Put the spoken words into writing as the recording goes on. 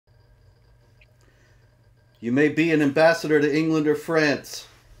You may be an ambassador to England or France,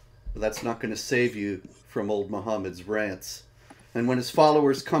 but that's not going to save you from old Muhammad's rants. And when his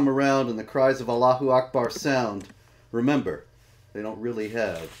followers come around and the cries of Allahu Akbar sound, remember, they don't really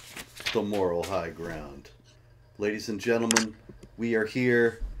have the moral high ground. Ladies and gentlemen, we are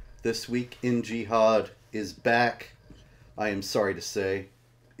here. This week in Jihad is back. I am sorry to say,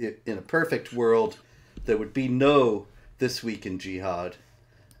 in a perfect world, there would be no This Week in Jihad,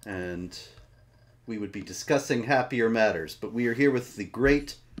 and we would be discussing happier matters. But we are here with the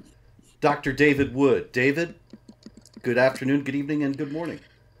great Dr. David Wood. David, good afternoon, good evening, and good morning.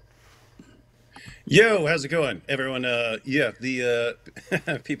 Yo, how's it going, everyone? Yeah, the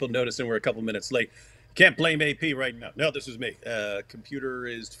people noticing we're a couple minutes late. Can't blame AP right now. No, this is me. Computer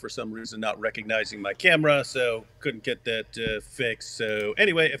is, for some reason, not recognizing my camera, so couldn't get that fixed. So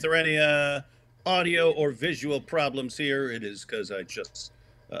anyway, if there are any audio or visual problems here, it is because I just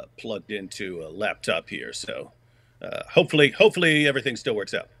plugged into a laptop here. So hopefully everything still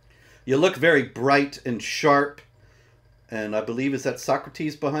works out. You look very bright and sharp, and I believe, is that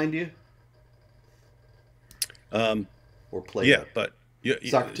Socrates behind you? Or Plato? Yeah, but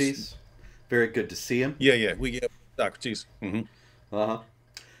Socrates. Very good to see him. Yeah, we get Socrates.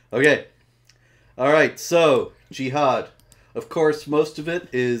 Okay. All right. So Jihad, of course, most of it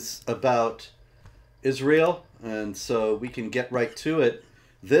is about Israel, and so we can get right to it.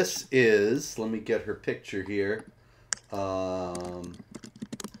 This is. Let me get her picture here. Where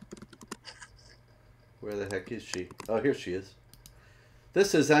the heck is she? Oh, here she is.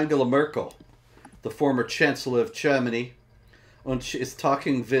 This is Angela Merkel, the former Chancellor of Germany, and she is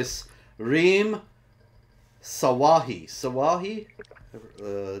talking with Reem Sawahi. Sawahi?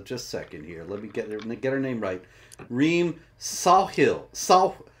 Just a second here. Let me get her name right. Reem Sahil.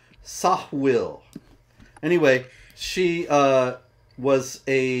 Sahwil. Anyway, she was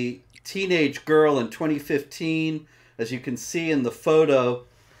a teenage girl in 2015. As you can see in the photo,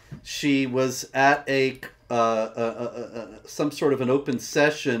 she was at some sort of an open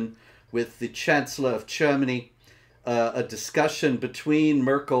session with the Chancellor of Germany, a discussion between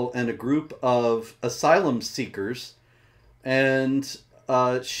Merkel and a group of asylum seekers. And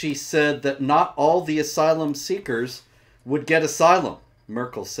she said that not all the asylum seekers would get asylum.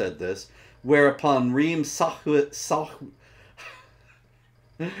 Merkel said this, whereupon Reem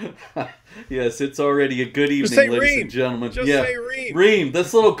yes, it's already a good evening, ladies Reem. and gentlemen. Just say Reem. Reem,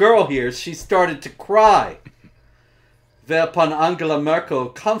 this little girl here, she started to cry. Whereupon Angela Merkel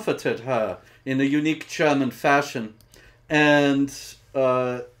comforted her in a unique German fashion, and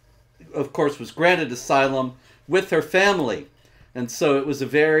of course was granted asylum with her family. And so it was a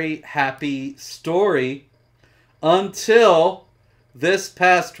very happy story until this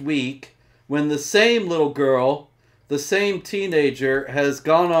past week, when the same little girl, the same teenager, has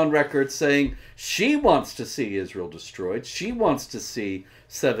gone on record saying she wants to see Israel destroyed. She wants to see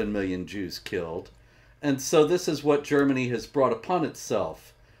 7 million Jews killed. And so this is what Germany has brought upon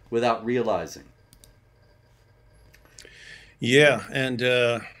itself without realizing. Yeah, and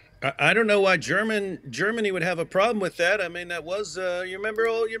I don't know why Germany would have a problem with that. I mean, that was you remember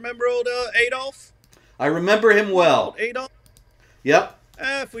old Adolf? I remember him well. Old Adolf. Yep.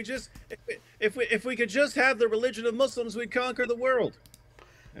 If we could just have the religion of Muslims, we'd conquer the world.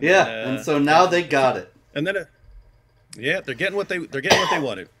 And yeah, then, and so now they got it. And then, yeah, they're getting what they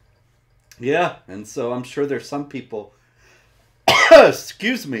wanted. Yeah, and so I'm sure there's some people,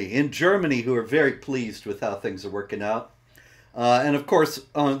 excuse me, in Germany who are very pleased with how things are working out. And of course,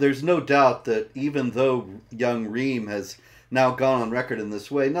 there's no doubt that even though young Reem has now gone on record in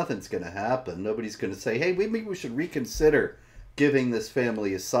this way, nothing's going to happen. Nobody's going to say, hey, maybe we should reconsider giving this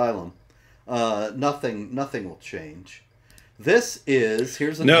family asylum. Nothing will change. This is,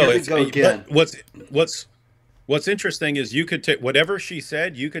 here we go again. But what's interesting is you could take whatever she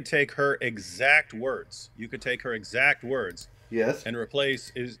said, you could take her exact words. Yes. And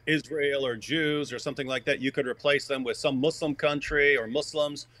replace Israel or Jews or something like that. You could replace them with some Muslim country or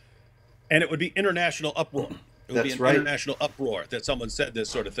Muslims, and it would be international uproar. It would be an international uproar that someone said this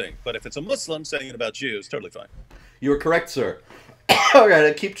sort of thing. But if it's a Muslim saying it about Jews, totally fine. You are correct, sir. All right,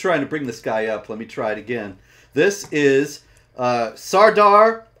 I keep trying to bring this guy up. Let me try it again. This is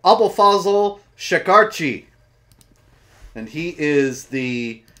Sardar Abulfazl Shekarchi. And he is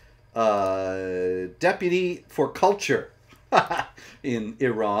the deputy for culture in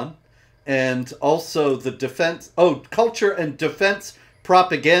Iran, and also the culture and defense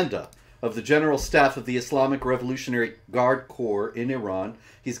propaganda of the General Staff of the Islamic Revolutionary Guard Corps in Iran.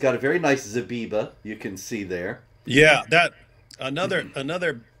 He's got a very nice zabiba, you can see there. Yeah, that another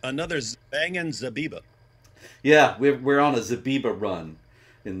banging zabiba. Yeah, we're on a zabiba run.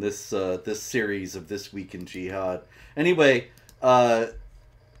 in this series of This Week in Jihad. Anyway, Sardar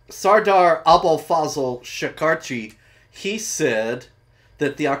Abolfazl Shakarchi, he said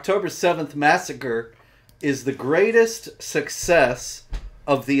that the October 7th massacre is the greatest success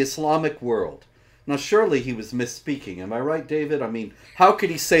of the Islamic world. Now, surely he was misspeaking. Am I right, David? I mean, how could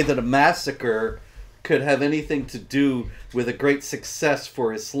he say that a massacre could have anything to do with a great success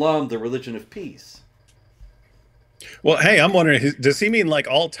for Islam, the religion of peace? Well, hey, I'm wondering, does he mean like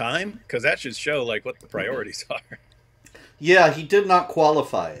all time? Because that should show like what the priorities are. Yeah, he did not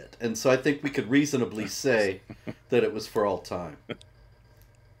qualify it, and so I think we could reasonably say that it was for all time.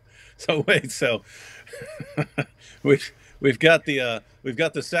 So wait, so we've got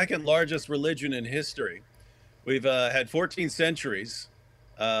the second largest religion in history. We've had 14 centuries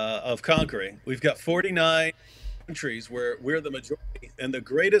of conquering. We've got 49 countries where we're the majority, and the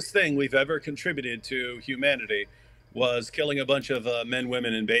greatest thing we've ever contributed to humanity was killing a bunch of men,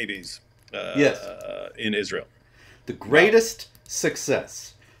 women, and babies Yes. in Israel. The greatest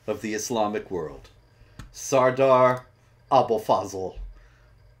success of the Islamic world. Sardar Abolfazl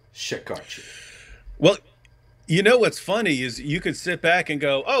Shakarchi. Well, you know what's funny is you could sit back and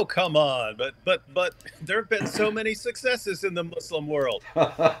go, "Oh, come on!" But there have been so many successes in the Muslim world.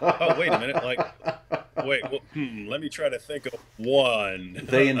 Oh, wait a minute! Like, wait, well, let me try to think of one.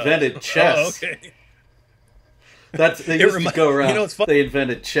 They invented chess. Oh, okay. They used to go around. You know, it's funny. They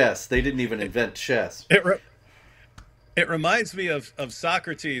invented chess. They didn't even invent chess. It reminds me of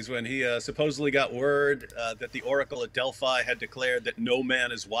Socrates when he supposedly got word that the oracle at Delphi had declared that no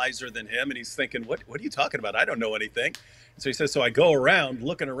man is wiser than him. And he's thinking, what are you talking about? I don't know anything. So he says, so I go around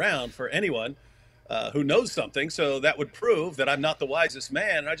looking around for anyone who knows something. So that would prove that I'm not the wisest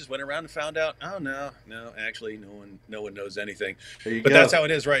man. And I just went around and found out, oh, no, actually, no one knows anything. But that's how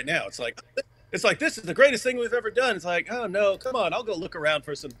it is right now. It's like, this is the greatest thing we've ever done. It's like, oh, no, come on. I'll go look around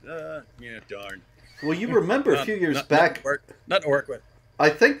for some, yeah, darn. Well, you remember a few years back. Not to work with.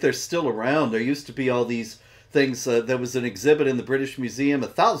 I think they're still around. There used to be all these things. There was an exhibit in the British Museum,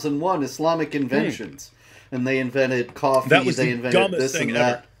 1001 Islamic inventions. And they invented coffee. That was they the invented dumbest this thing and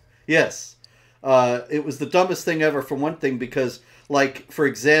that. ever. Yes. It was the dumbest thing ever, for one thing, because, like, for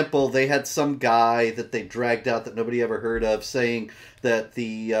example, they had some guy that they dragged out that nobody ever heard of saying that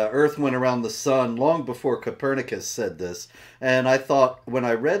the Earth went around the sun long before Copernicus said this. And I thought, when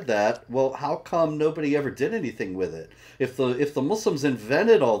I read that, well, how come nobody ever did anything with it? If the Muslims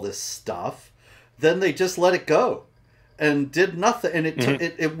invented all this stuff, then they just let it go and did nothing. And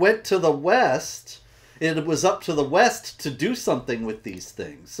it went to the West. It was up to the West to do something with these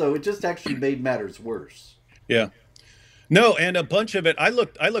things. So it just actually made matters worse. Yeah. No, and a bunch of it. I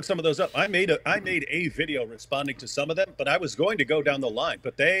looked some of those up. I made a video responding to some of them, but I was going to go down the line.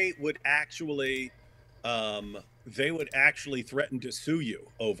 But they would actually threaten to sue you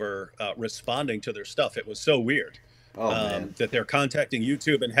over responding to their stuff. It was so weird that they're contacting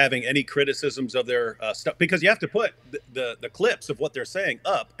YouTube and having any criticisms of their stuff, because you have to put the clips of what they're saying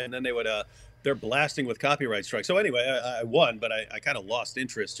up, and then they're blasting with copyright strikes. So anyway, I won, but I kind of lost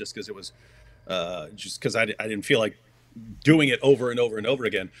interest just because it was I didn't feel like doing it over and over and over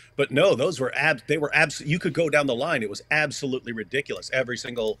again. But no, those were you could go down the line. It was absolutely ridiculous. Every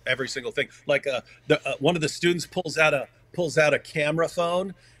single thing. Like one of the students pulls out a camera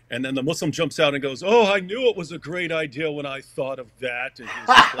phone, and then the Muslim jumps out and goes, "Oh, I knew it was a great idea when I thought of that." And he's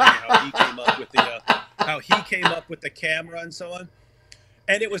explaining how he came up with the camera and so on.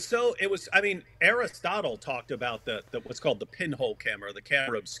 And I mean, Aristotle talked about the what's called the pinhole camera, the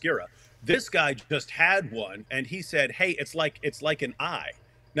camera obscura. This guy just had one, and he said, hey, it's like an eye.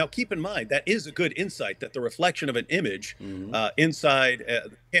 Now, keep in mind, that is a good insight, that the reflection of an image inside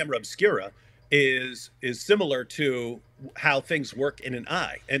the camera obscura is similar to how things work in an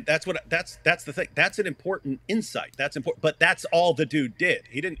eye. And that's the thing. That's an important insight. That's important. But that's all the dude did.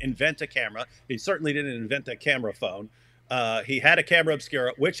 He didn't invent a camera. He certainly didn't invent a camera phone. He had a camera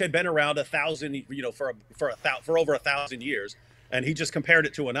obscura, which had been around for over 1,000 years, and he just compared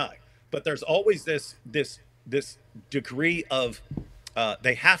it to an eye. But there's always this degree of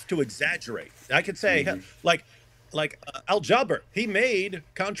they have to exaggerate. I could say like Al-Jabr, he made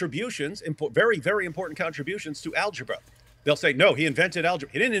contributions, very, very important contributions to algebra. They'll say, no, he invented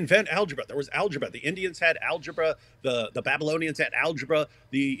algebra. He didn't invent algebra. There was algebra. The Indians had algebra. The Babylonians had algebra.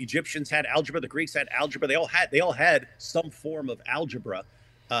 The Egyptians had algebra. The Greeks had algebra. They all had some form of algebra.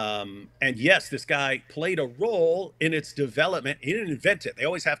 And yes, this guy played a role in its development. He didn't invent it. They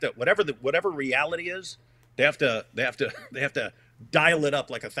always have to, whatever reality is, they have to dial it up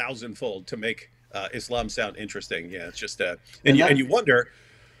like 1,000-fold to make Islam sound interesting. Yeah, it's just and you wonder,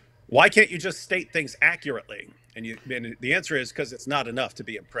 why can't you just state things accurately? And the answer is because it's not enough to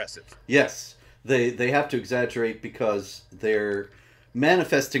be impressive. Yes, they have to exaggerate because they're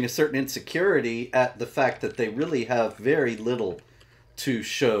manifesting a certain insecurity at the fact that they really have very little to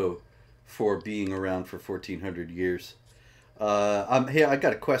show for being around for 1400 years. I'm here. I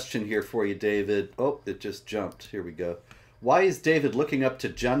got a question here for you, David. Oh, it just jumped. Here we go. Why is David looking up to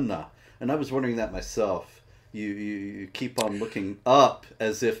Jannah? And I was wondering that myself. You keep on looking up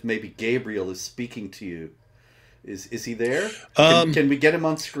as if maybe Gabriel is speaking to you. Is he there? Can we get him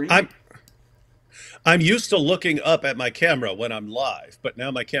on screen? I'm used to looking up at my camera when I'm live, but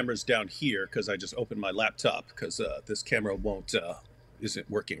now my camera's down here because I just opened my laptop because this camera isn't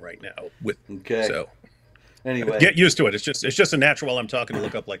working right now. Okay. So anyway, get used to it. It's just a natural while I'm talking to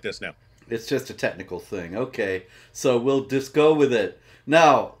look up like this now. It's just a technical thing. Okay, so we'll just go with it.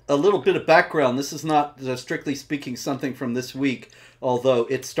 Now, a little bit of background. This is not, strictly speaking, something from this week, although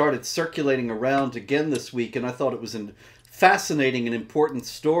it started circulating around again this week, and I thought it was a fascinating and important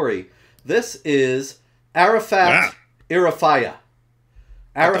story. This is Arafat Irafaya.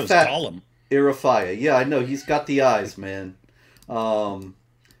 Arafat Irafaya. Yeah, I know. He's got the eyes, man.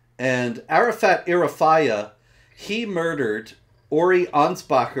 And Arafat Irafaya, he murdered Ori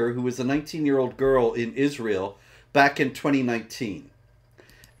Ansbacher, who was a 19-year-old girl in Israel, back in 2019.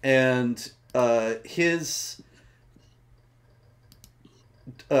 And his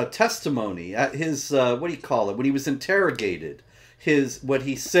testimony, his, what do you call it, when he was interrogated, what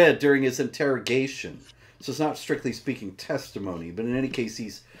he said during his interrogation. So it's not strictly speaking testimony, but in any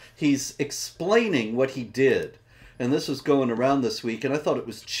case, he's explaining what he did. And this was going around this week, and I thought it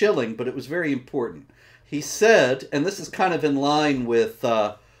was chilling, but it was very important. He said, and this is kind of in line with,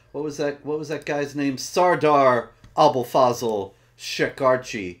 what was that guy's name? Sardar Abulfazl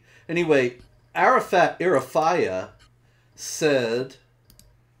Shekarchi. Anyway, Arafat Irafaya said,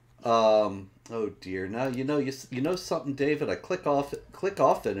 oh dear, now you know something, David. I click off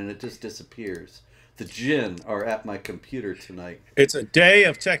it, and it just disappears. The jinn are at my computer tonight. It's a day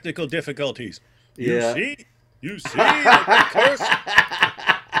of technical difficulties. Yeah. You see, the curse.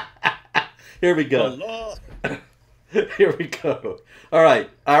 Here we go. Here we go. All right.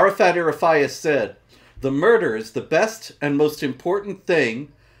 Arafat Irafaya said, "The murder is the best and most important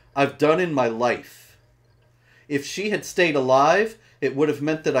thing I've done in my life. If she had stayed alive, it would have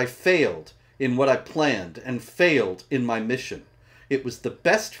meant that I failed in what I planned and failed in my mission. It was the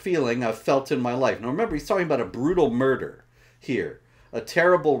best feeling I've felt in my life." Now remember, he's talking about a brutal murder here, a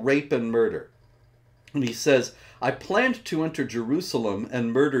terrible rape and murder. And he says, "I planned to enter Jerusalem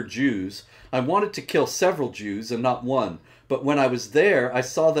and murder Jews. I wanted to kill several Jews and not one. But when I was there, I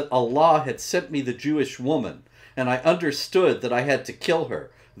saw that Allah had sent me the Jewish woman, and I understood that I had to kill her.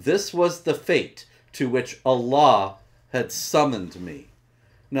 This was the fate to which Allah had summoned me."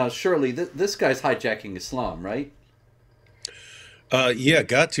 Now, surely this guy's hijacking Islam, right? Yeah,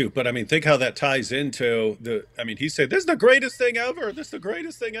 got to. But I mean, think how that ties into he said, "This is the greatest thing ever. This is the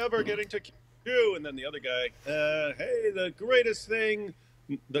greatest thing ever, getting to you." And then the other guy, "Hey, the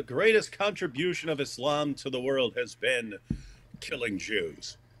greatest contribution of Islam to the world has been killing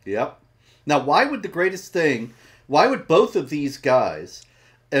Jews." Yep. Now, why would both of these guys,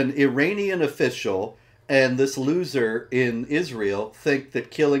 an Iranian official and this loser in Israel, think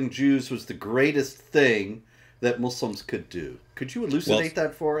that killing Jews was the greatest thing that Muslims could do? Could you elucidate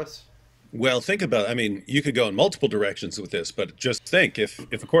that for us? Well, think about it. I mean, you could go in multiple directions with this, but just think, if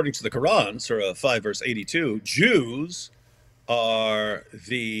according to the Quran, Surah 5, verse 82, Jews are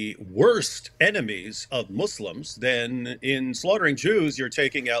the worst enemies of Muslims, then in slaughtering Jews, you're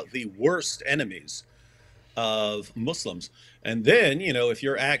taking out the worst enemies of Muslims. And then, if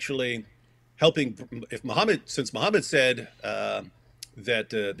you're actually helping, since Muhammad said that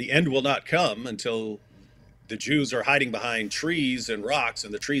the end will not come until the Jews are hiding behind trees and rocks,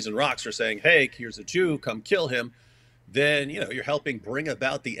 and the trees and rocks are saying, "Hey, here's a Jew, come kill him," then you're helping bring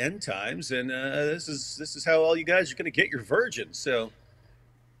about the end times, and this is how all you guys are going to get your virgins. So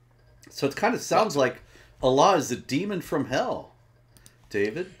it kind of sounds like Allah is a demon from hell,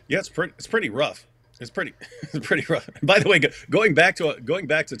 David. Yeah, it's pretty rough. It's pretty rough. By the way, going back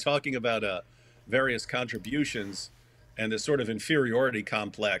to talking about various contributions and this sort of inferiority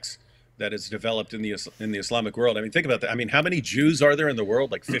complex that is developed in the Islamic world. I mean, think about that. I mean, how many Jews are there in the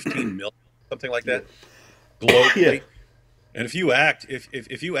world? Like 15 million, something like that, globally. Yeah. And if you asked,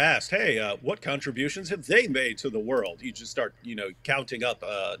 "Hey, what contributions have they made to the world?" You just start, counting up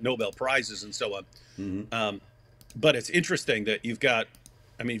Nobel prizes and so on. Mm-hmm. But it's interesting that you've got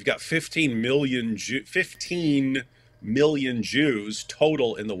 15 million Jews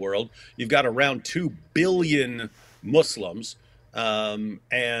total in the world. You've got around 2 billion Muslims,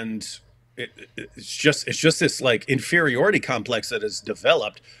 and it's just this like inferiority complex that is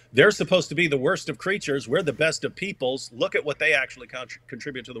developed. They're supposed to be the worst of creatures. We're the best of peoples. Look at what they actually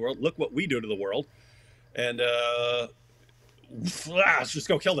contribute to the world. Look what we do to the world. And let's just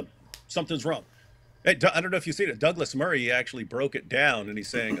go kill them. Something's wrong. Hey, I don't know if you've seen it. Douglas Murray actually broke it down, and he's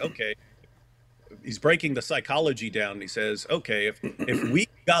saying, okay, he's breaking the psychology down. And he says, okay, if we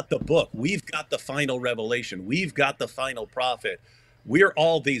got the book, we've got the final revelation, we've got the final prophet. We're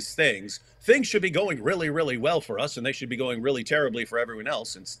all these things. Things should be going really, really well for us, and they should be going really terribly for everyone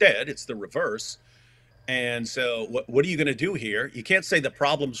else. Instead, it's the reverse. And so, what are you going to do here? You can't say the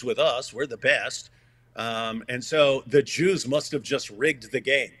problem's with us. We're the best. And so the Jews must have just rigged the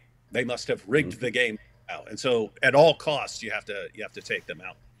game. They must have rigged the game out. And so, at all costs, you have to take them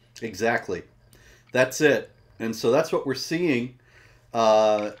out. Exactly. That's it. And so that's what we're seeing.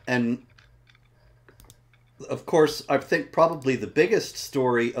 And of course, I think probably the biggest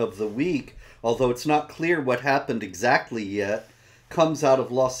story of the week, although it's not clear what happened exactly yet, comes out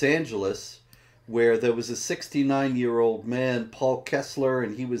of Los Angeles, where there was a 69-year-old man, Paul Kessler,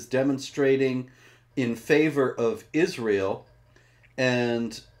 and he was demonstrating in favor of Israel.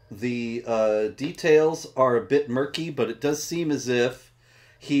 And the details are a bit murky, but it does seem as if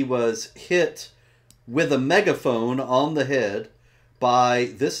he was hit with a megaphone on the head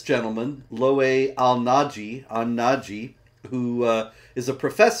by this gentleman, Loe Al-Naji, who is a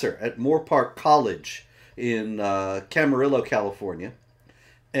professor at Moore Park College in Camarillo, California.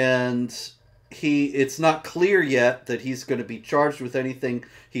 And it's not clear yet that he's going to be charged with anything.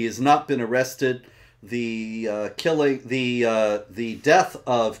 He has not been arrested. The death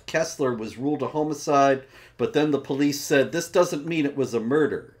of Kessler was ruled a homicide, but then the police said this doesn't mean it was a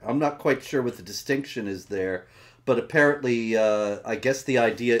murder. I'm not quite sure what the distinction is there, but apparently, I guess the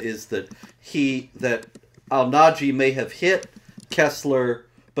idea is that Al-Naji may have hit Kessler,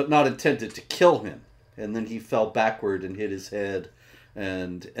 but not intended to kill him, and then he fell backward and hit his head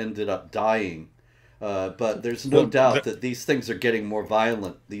and ended up dying. But there's no doubt that these things are getting more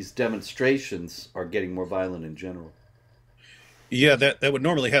violent. These demonstrations are getting more violent in general. Yeah, that would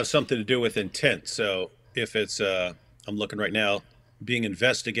normally have something to do with intent. So if it's, I'm looking right now, being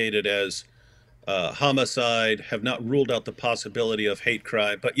investigated as homicide, have not ruled out the possibility of hate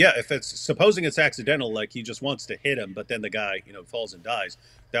crime. But yeah, if it's supposing it's accidental, like he just wants to hit him, but then the guy, falls and dies,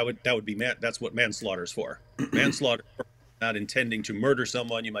 that would be that's what manslaughter is for. Manslaughter. Not intending to murder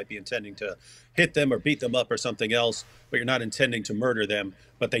someone. You might be intending to hit them or beat them up or something else, but you're not intending to murder them,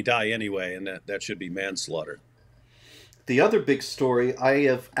 but they die anyway, and that should be manslaughter. The other big story I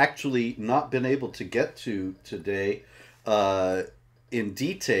have actually not been able to get to today in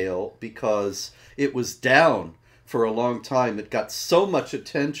detail because it was down for a long time. It got so much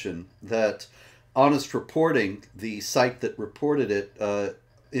attention that Honest Reporting, the site that reported it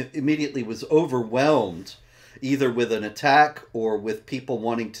immediately was overwhelmed either with an attack or with people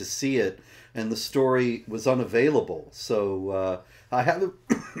wanting to see it, and the story was unavailable. So I haven't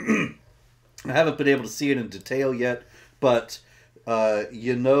I haven't been able to see it in detail yet, but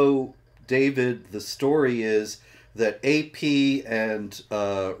David, the story is that AP and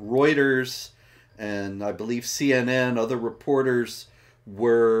Reuters and I believe CNN, other reporters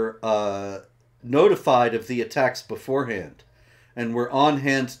were notified of the attacks beforehand and were on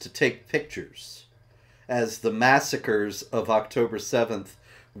hand to take pictures as the massacres of October 7th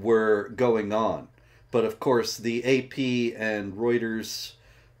were going on. But of course, the AP and Reuters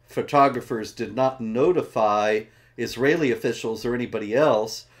photographers did not notify Israeli officials or anybody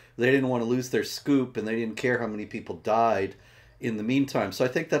else. They didn't want to lose their scoop, and they didn't care how many people died in the meantime. So I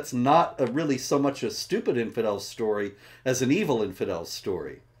think that's not really so much a stupid infidel story as an evil infidel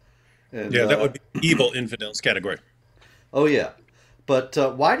story. And, yeah, that would be evil infidels category. Oh, yeah. But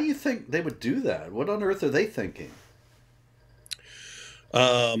why do you think they would do that? What on earth are they thinking?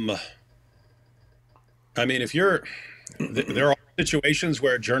 I mean, there are situations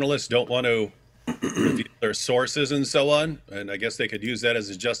where journalists don't want to reveal their sources and so on, and I guess they could use that as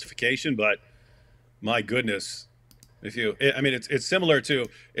a justification. But my goodness, it's similar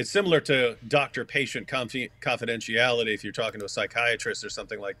to doctor-patient confidentiality. If you're talking to a psychiatrist or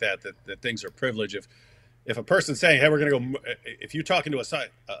something like that, that things are privileged. If a person's saying, "Hey, we're going to go," if you're talking to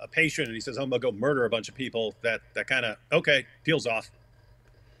a patient and he says, "I'm going to go murder a bunch of people," that kind of peels off.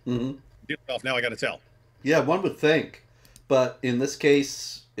 Mm-hmm. Peels off. Now I got to tell. Yeah, one would think, but in this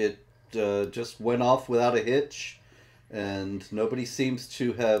case, it just went off without a hitch, and nobody seems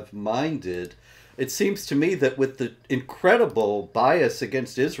to have minded. It seems to me that with the incredible bias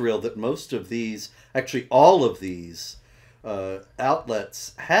against Israel that most of these, actually all of these,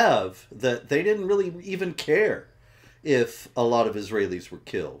 outlets have, that they didn't really even care if a lot of Israelis were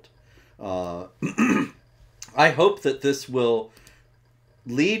killed. Uh, I hope that this will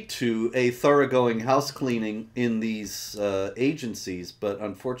lead to a thoroughgoing house cleaning in these agencies, but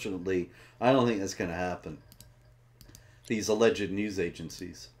unfortunately, I don't think that's going to happen. These alleged news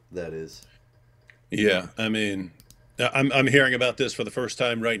agencies, that is. Yeah, I mean, I'm hearing about this for the first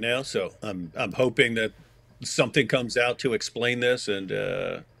time right now, so I'm hoping that something comes out to explain this and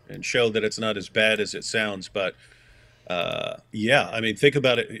show that it's not as bad as it sounds. But yeah, I mean, think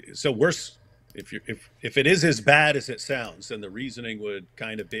about it. So worse, if it is as bad as it sounds, then the reasoning would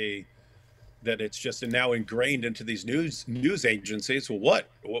kind of be that it's just now ingrained into these news agencies. Well,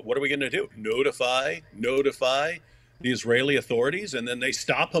 what are we going to do? Notify the Israeli authorities, and then they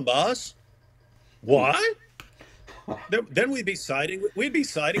stop Hamas? What? Then we'd be siding with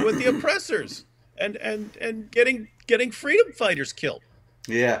the oppressors and getting freedom fighters killed.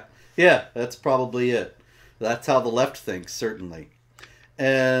 Yeah, yeah, that's probably it. That's how the left thinks, certainly.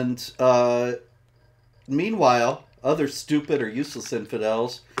 And meanwhile, other stupid or useless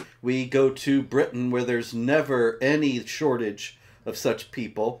infidels, we go to Britain where there's never any shortage of such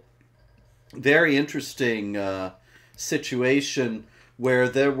people. Very interesting situation where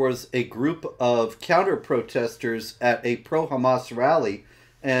there was a group of counter-protesters at a pro-Hamas rally,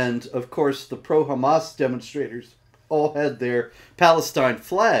 and of course the pro-Hamas demonstrators all had their Palestine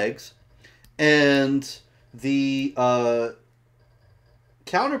flags, and the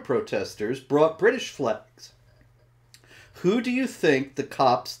counter-protesters brought British flags. Who do you think the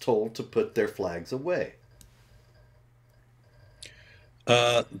cops told to put their flags away?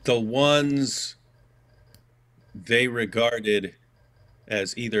 The ones they regarded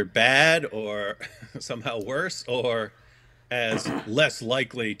as either bad or somehow worse, or as less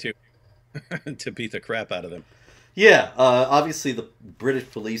likely to to beat the crap out of them. Yeah, obviously the British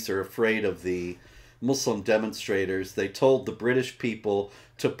police are afraid of the Muslim demonstrators. They told the British people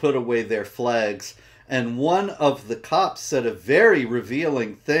to put away their flags, and one of the cops said a very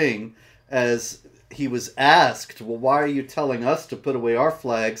revealing thing as he was asked, well, why are you telling us to put away our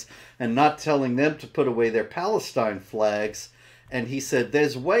flags and not telling them to put away their Palestine flags? And he said,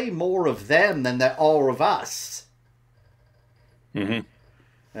 there's way more of them than there are of us. Mm-hmm.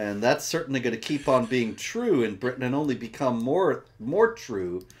 And that's certainly going to keep on being true in Britain and only become more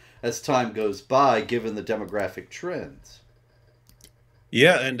true as time goes by, given the demographic trends.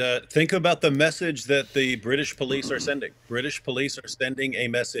 Yeah, and think about the message that the British police are sending. British police are sending a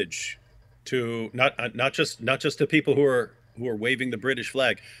message to not just to people who are waving the British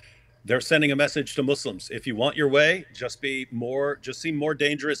flag. They're sending a message to Muslims. If you want your way, just seem more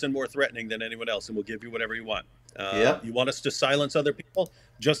dangerous and more threatening than anyone else, and we'll give you whatever you want. Yep. You want us to silence other people?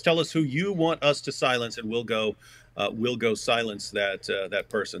 Just tell us who you want us to silence, and we'll go silence that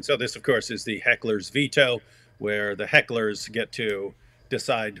person. So this, of course, is the heckler's veto, where the hecklers get to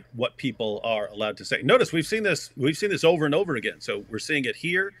decide what people are allowed to say. Notice we've seen this over and over again. So we're seeing it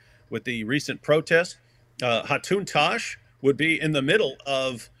here with the recent protest. Hatun Tash would be in the middle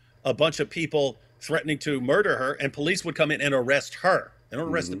of a bunch of people threatening to murder her, and police would come in and arrest her. They don't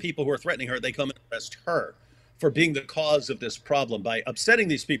arrest the people who are threatening her. They come and arrest her for being the cause of this problem by upsetting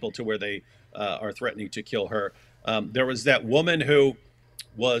these people to where they are threatening to kill her. There was that woman who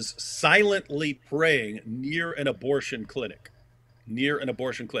was silently praying near an abortion clinic.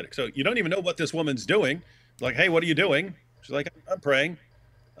 So you don't even know what this woman's doing. Like, hey, what are you doing? She's like, I'm praying.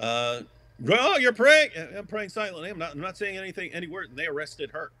 Oh, you're praying? I'm praying silently. I'm not saying any word. And they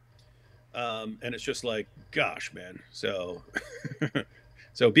arrested her. And it's just like, gosh, man. So,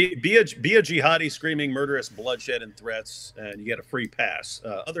 so be a jihadi screaming murderous bloodshed and threats, and you get a free pass.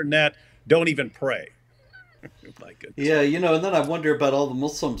 Other than that, don't even pray. My goodness. Yeah, and then I wonder about all the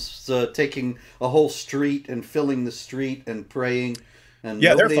Muslims taking a whole street and filling the street and praying, and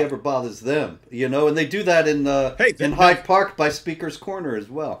nobody ever bothers them. And they do that in Hyde Park by Speaker's Corner as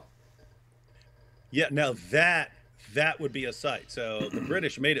well. Yeah, now that would be a sight. So the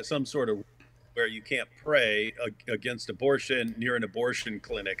British made it some sort of where you can't pray against abortion near an abortion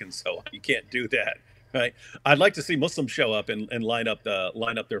clinic, and so you can't do that. Right. I'd like to see Muslims show up and line up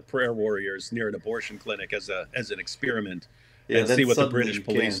their prayer warriors near an abortion clinic as an experiment, and see what the British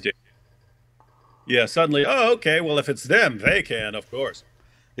police do. Yeah, suddenly, oh, okay, well, if it's them, they can, of course.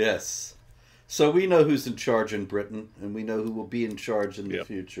 Yes. So we know who's in charge in Britain, and we know who will be in charge in the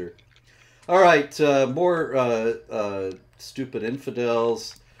future. All right, more stupid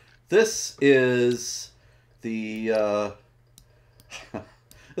infidels. This is the...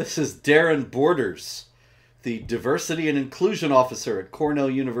 This is Darren Borders, the Diversity and Inclusion Officer at Cornell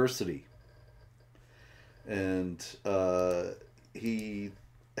University. And he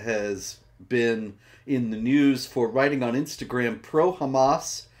has been in the news for writing on Instagram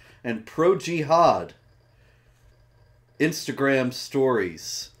pro-Hamas and pro-jihad Instagram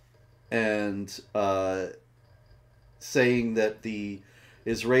stories and saying that the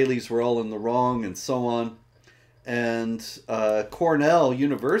Israelis were all in the wrong and so on. And Cornell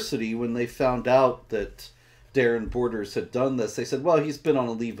University, when they found out that Darren Borders had done this, they said, well, he's been on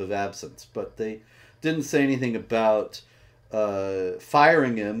a leave of absence. But they didn't say anything about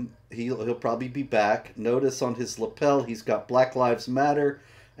firing him. He'll probably be back. Notice on his lapel he's got Black Lives Matter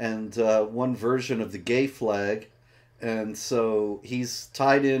and one version of the gay flag. And so he's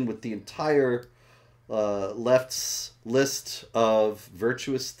tied in with the entire left's list of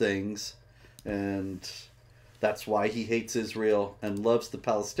virtuous things. And that's why he hates Israel and loves the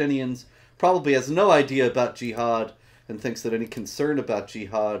Palestinians. Probably has no idea about jihad and thinks that any concern about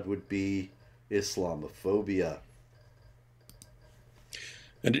jihad would be Islamophobia.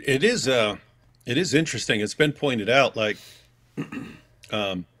 And it is interesting. It's been pointed out, like,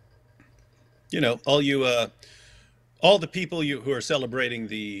 all the people who are celebrating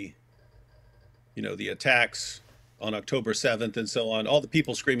the attacks on October 7th and so on, all the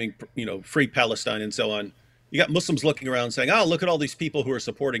people screaming, free Palestine and so on. You got Muslims looking around saying, oh, look at all these people who are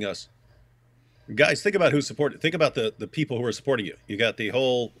supporting us. Guys, think about think about the people who are supporting you. You got the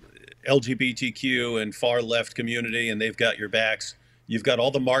whole LGBTQ and far left community, and they've got your backs. You've got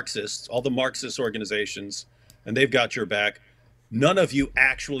all the Marxists, all the Marxist organizations, and they've got your back. None of you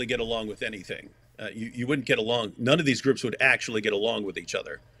actually get along with anything. You wouldn't get along. None of these groups would actually get along with each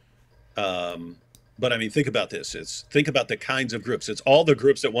other. But I mean, think about this. Think about the kinds of groups. It's all the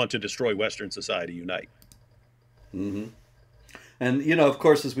groups that want to destroy Western society unite. Mm-hmm. And, of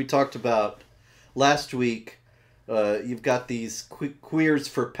course, as we talked about last week, you've got these queers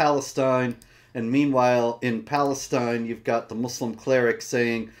for Palestine. And meanwhile, in Palestine, you've got the Muslim clerics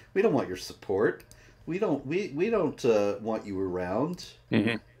saying, we don't want your support. We don't want you around.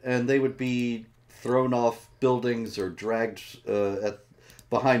 Mm-hmm. And they would be thrown off buildings or dragged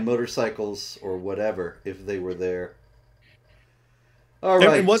behind motorcycles or whatever if they were there. All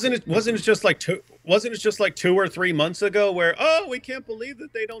right. And wasn't it just like 2 or 3 months ago where, oh, we can't believe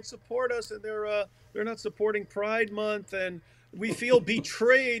that they don't support us and they're not supporting Pride Month, and we feel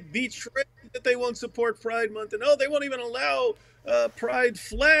betrayed that they won't support Pride Month, and they won't even allow pride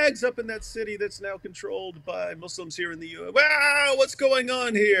flags up in that city that's now controlled by Muslims here in the U.S. Wow, what's going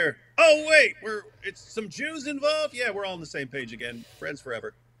on here? Oh wait, it's some Jews involved. Yeah, we're all on the same page again, friends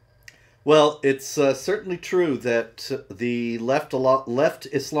forever. Well, it's certainly true that the left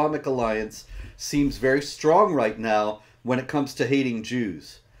Islamic alliance seems very strong right now when it comes to hating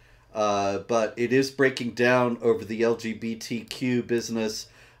Jews. But it is breaking down over the LGBTQ business.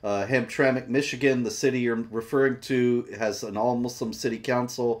 Hamtramck, Michigan, the city you're referring to, has an all-Muslim city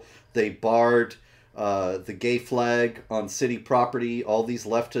council. They barred the gay flag on city property. All these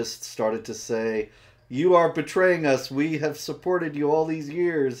leftists started to say, you are betraying us. We have supported you all these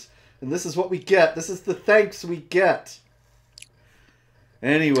years. And this is what we get. This is the thanks we get.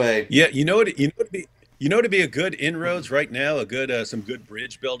 Anyway. Yeah, you know what to be a good inroads right now, some good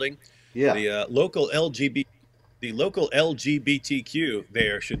bridge building. Yeah. The local LGBTQ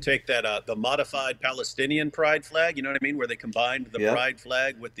there should take that the modified Palestinian pride flag, you know what I mean, where they combined the pride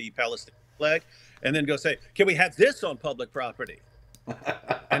flag with the Palestinian flag, and then go say, can we have this on public property?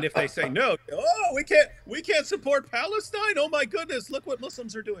 And if they say no, we can't support Palestine. Oh my goodness, look what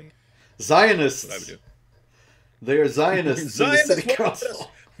Muslims are doing. Zionists. That's what I would do. They're Zionists. Zionists in the city council.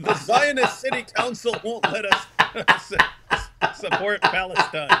 The Zionist city council won't let us support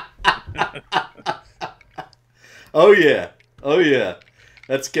Palestine. Oh yeah.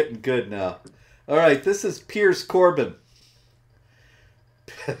 That's getting good now. All right, this is Piers Corbyn.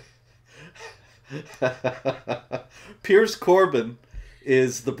 Piers Corbyn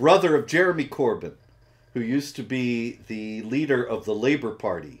is the brother of Jeremy Corbyn, who used to be the leader of the Labour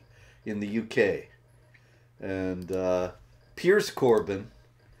Party in the UK. And Piers Corbyn,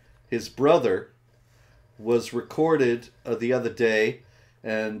 his brother, was recorded the other day,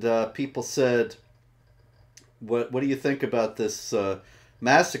 and people said, what do you think about this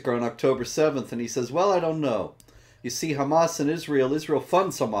massacre on October 7th? And he says, well, I don't know. You see, Hamas and Israel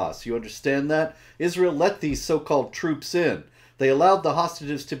funds Hamas. You understand that? Israel let these so-called troops in. They allowed the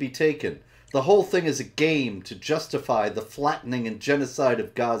hostages to be taken. The whole thing is a game to justify the flattening and genocide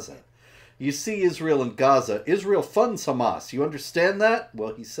of Gaza. You see Israel and Gaza. Israel funds Hamas. You understand that?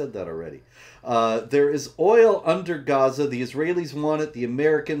 Well, he said that already. There is oil under Gaza. The Israelis want it. The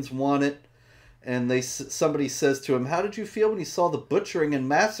Americans want it. And somebody says to him, how did you feel when you saw the butchering and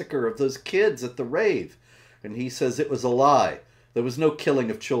massacre of those kids at the rave? And he says, it was a lie. There was no killing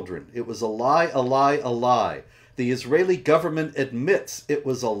of children. It was a lie, a lie, a lie. The Israeli government admits it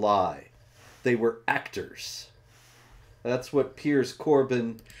was a lie. They were actors. That's what Piers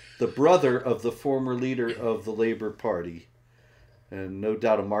Corbyn, the brother of the former leader of the Labour Party, and no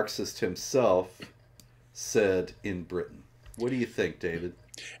doubt a Marxist himself, said in Britain. What do you think, David?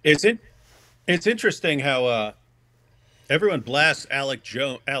 It's interesting how everyone blasts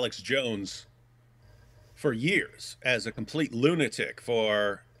Alex Jones for years as a complete lunatic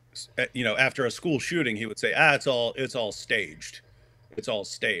for, after a school shooting, he would say, it's all staged. It's all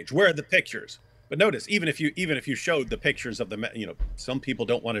staged. Where are the pictures? But notice, even if you showed the pictures of some people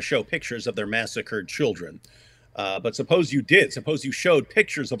don't want to show pictures of their massacred children. But suppose you did. Suppose you showed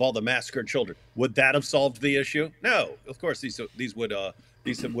pictures of all the massacred children. Would that have solved the issue? No. Of course, these would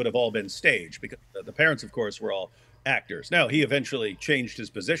have all been staged, because the parents, of course, were all actors. Now, he eventually changed his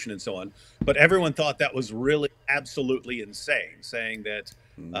position and so on, but everyone thought that was really absolutely insane, saying that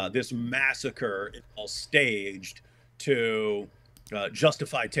this massacre is all staged to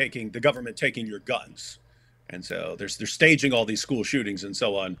justify the government taking your guns. And so they're staging all these school shootings and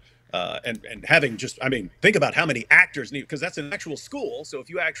so on. And having think about how many actors need, because that's an actual school. So if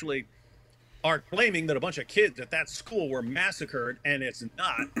you actually are claiming that a bunch of kids at that school were massacred, and it's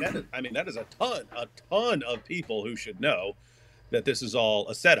not, that is a ton of people who should know that this is all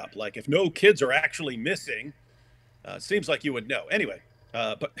a setup. Like, if no kids are actually missing, it seems like you would know. Anyway,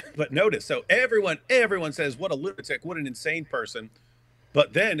 but notice, so everyone says, what a lunatic, what an insane person.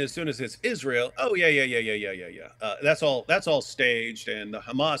 But then, as soon as it's Israel, oh yeah, that's all staged, and the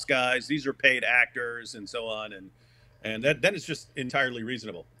Hamas guys, these are paid actors, and so on, and then it's just entirely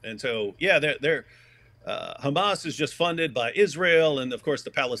reasonable. And so, yeah, Hamas is just funded by Israel, and of course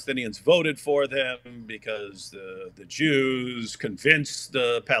the Palestinians voted for them because the Jews convinced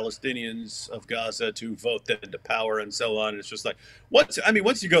the Palestinians of Gaza to vote them into power, and so on. It's just like, once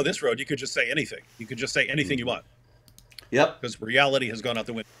you go this road, you could just say anything. You could just say anything you want. Yep. Because reality has gone out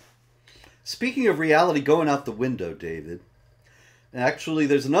the window. Speaking of reality going out the window, David, actually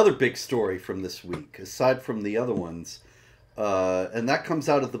there's another big story from this week, aside from the other ones, and that comes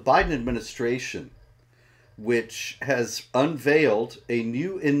out of the Biden administration, which has unveiled a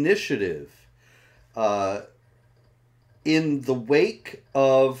new initiative in the wake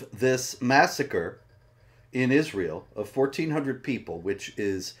of this massacre in Israel of 1,400 people, which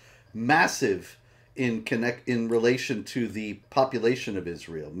is massive in relation to the population of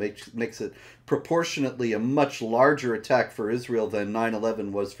Israel. Makes it proportionately a much larger attack for Israel than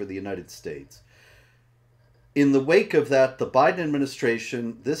 9/11 was for the United States. In the wake of that, the Biden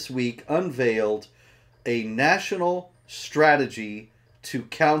administration this week unveiled a national strategy to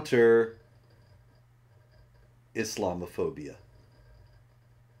counter Islamophobia.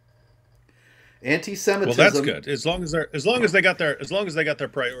 Anti-Semitism. Well, that's good. As long as they got their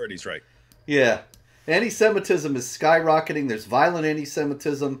priorities right. Yeah. Anti-Semitism is skyrocketing. There's violent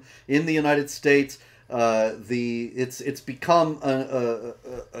anti-Semitism in the United States. It's become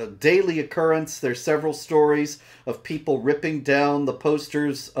a daily occurrence. There's several stories of people ripping down the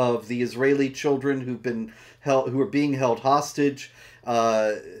posters of the Israeli children who are being held hostage.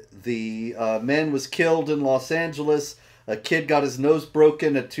 The man was killed in Los Angeles. A kid got his nose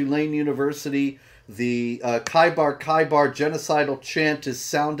broken at Tulane University. The Khaybar genocidal chant is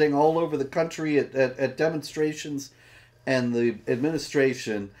sounding all over the country at demonstrations, and the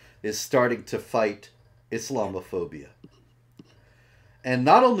administration is starting to fight Islamophobia. And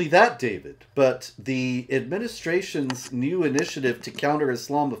not only that, David, but the administration's new initiative to counter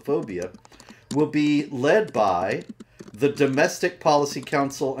Islamophobia will be led by the Domestic Policy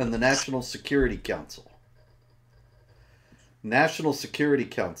Council and the National Security Council. National Security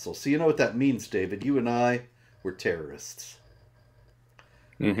Council. So you know what that means, David. You and I were terrorists.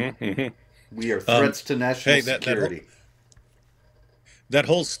 We are threats to national security. That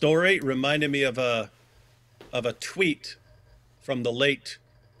whole story reminded me of a tweet from the late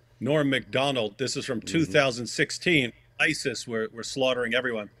Norm Macdonald. This is from 2016. ISIS were slaughtering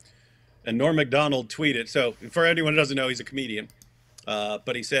everyone. And Norm Macdonald tweeted, so for anyone who doesn't know, he's a comedian.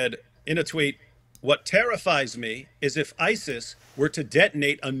 But he said in a tweet, "What terrifies me is if ISIS were to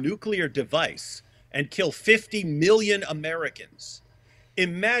detonate a nuclear device and kill 50 million Americans.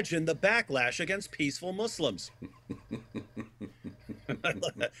 Imagine the backlash against peaceful Muslims."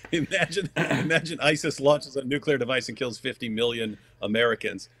 Imagine ISIS launches a nuclear device and kills 50 million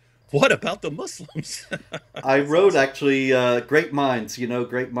Americans. What about the Muslims? I wrote, actually, great minds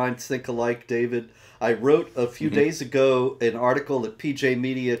think alike, David. I wrote a few days ago an article at PJ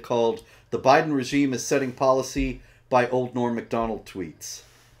Media called "The Biden Regime is Setting Policy by Old Norm Macdonald Tweets,"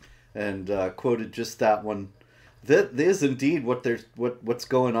 and quoted just that one. That is indeed what's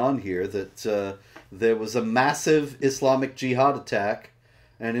going on here, that There was a massive Islamic Jihad attack,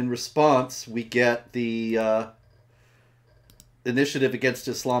 and in response, we get the initiative against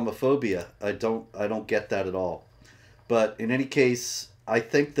Islamophobia. I don't get that at all. But in any case, I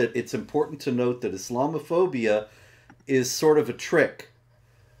think that it's important to note that Islamophobia is sort of a trick.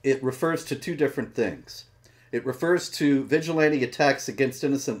 It refers to two different things. It refers to vigilante attacks against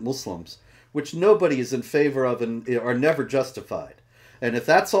innocent Muslims, which nobody is in favor of and are never justified. And if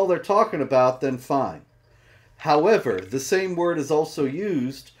that's all they're talking about, then fine. However, the same word is also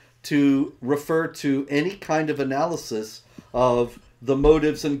used to refer to any kind of analysis of the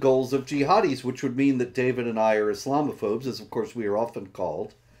motives and goals of jihadis, which would mean that David and I are Islamophobes, as of course we are often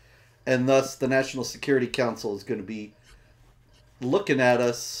called. And thus the National Security Council is going to be looking at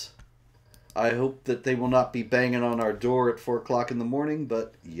us. I hope that they will not be banging on our door at 4 o'clock in the morning,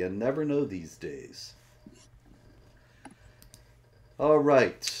 but you never know these days. All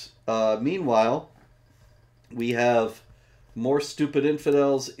right. Meanwhile, we have more stupid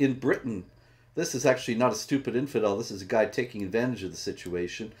infidels in Britain. This is actually not a stupid infidel. This is a guy taking advantage of the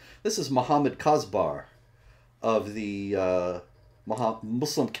situation. This is Mohammed Kasbar of the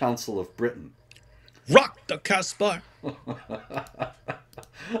Muslim Council of Britain. Rock the Kasbar.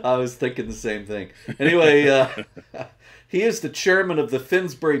 I was thinking the same thing. Anyway, he is the chairman of the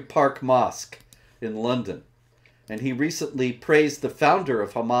Finsbury Park Mosque in London. And he recently praised the founder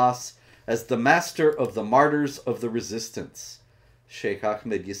of Hamas as the master of the martyrs of the resistance. Sheikh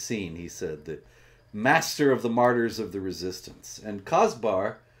Ahmed Yassin, he said, the master of the martyrs of the resistance. And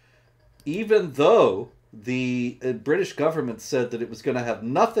Kasbar, even though the British government said that it was going to have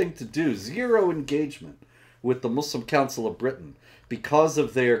nothing to do, zero engagement with the Muslim Council of Britain because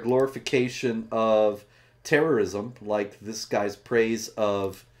of their glorification of terrorism, like this guy's praise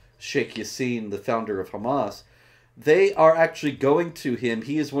of Sheikh Yassin, the founder of Hamas, they are actually going to him.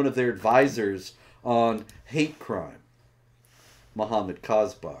 He is one of their advisors on hate crime, Mohammed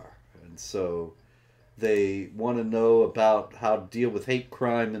Kasbar. And so they want to know about how to deal with hate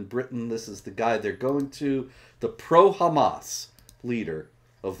crime in Britain. This is the guy they're going to, the pro-Hamas leader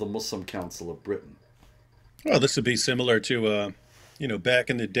of the Muslim Council of Britain. Well, this would be similar to, back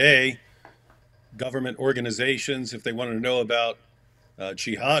in the day, government organizations, if they wanted to know about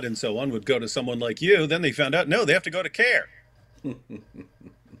jihad and so on, would go to someone like you. Then they found out, no, they have to go to CARE.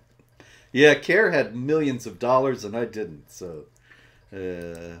 Yeah, CARE had millions of dollars and I didn't. So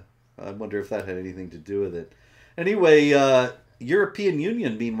I wonder if that had anything to do with it. Anyway, European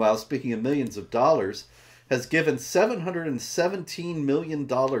Union, meanwhile, speaking of millions of dollars, has given $717 million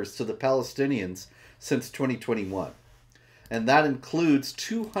to the Palestinians since 2021. And that includes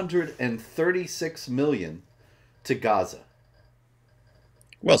 $236 million to Gaza.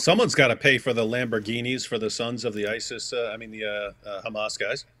 Well, someone's got to pay for the Lamborghinis for the sons of the Hamas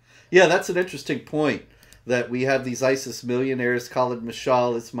guys. Yeah, that's an interesting point, that we have these ISIS millionaires, Khalid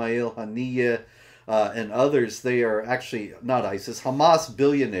Mashal, Ismail Haniyeh, and others. They are actually not ISIS, Hamas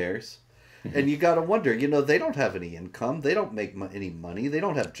billionaires. And you got to wonder, they don't have any income. They don't make any money. They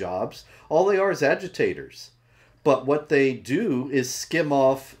don't have jobs. All they are is agitators. But what they do is skim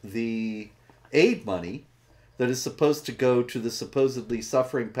off the aid money that is supposed to go to the supposedly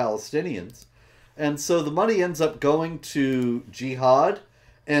suffering Palestinians. And so the money ends up going to jihad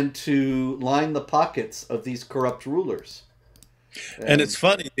and to line the pockets of these corrupt rulers. And it's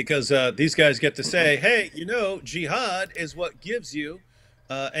funny because these guys get to say, hey, jihad is what gives you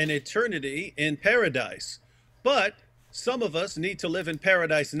an eternity in paradise. But some of us need to live in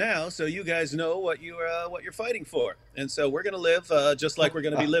paradise now, so you guys know what you're fighting for. And so we're going to live just like we're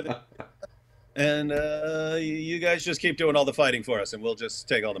going to be living. And you guys just keep doing all the fighting for us, and we'll just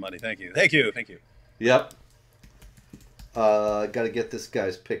take all the money. Thank you. Thank you. Thank you. Yep. Got to get this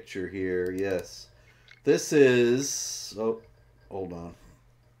guy's picture here. Yes. This is... Oh, hold on.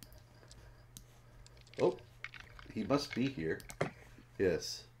 Oh, he must be here.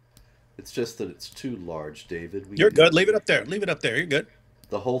 Yes. It's just that it's too large, David. You're good. Leave it up there. Leave it up there. You're good.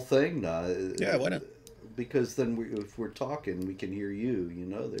 The whole thing? Yeah, why not? Because then if we're talking, we can hear you,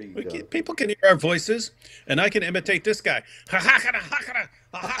 There you go. People can hear our voices, and I can imitate this guy.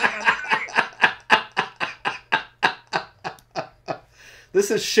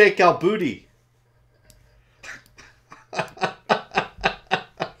 This is Sheikh Al-Budi.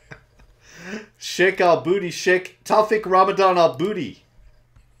 Sheikh Al-Budi, Sheikh Tawfiq Ramadan Al-Budi.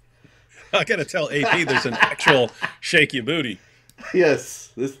 I gotta tell AP there's an actual Sheikh Al-Budi.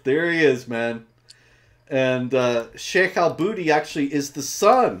 Yes, there he is, man. And Sheikh Al-Budi actually is the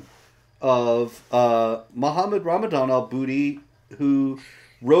son of Muhammad Ramadan Al-Budi, who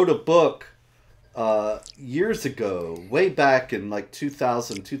wrote a book years ago, way back in like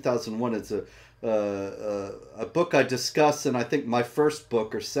 2000, 2001. It's a a book I discuss in, I think, my first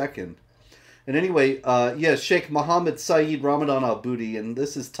book or second. And anyway, yeah, Sheikh Mohammed Saeed Ramadan al-Budi, and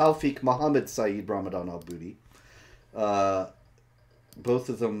this is Tawfiq Mohammed Saeed Ramadan al-Budi. Both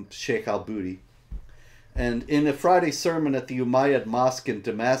of them Sheikh al-Budi. And in a Friday sermon at the Umayyad Mosque in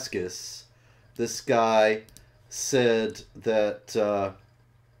Damascus, this guy said that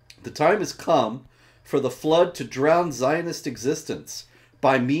the time has come for the flood to drown Zionist existence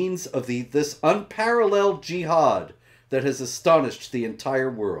by means of this unparalleled jihad that has astonished the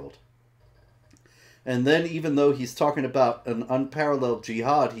entire world. And then, even though he's talking about an unparalleled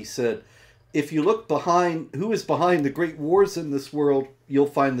jihad, he said, if you look behind, who is behind the great wars in this world, you'll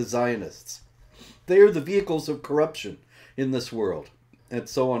find the Zionists. They are the vehicles of corruption in this world, and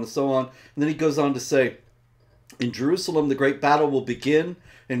so on and so on. And then he goes on to say, in Jerusalem, the great battle will begin,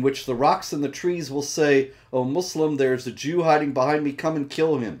 in which the rocks and the trees will say, O Muslim, there is a Jew hiding behind me, come and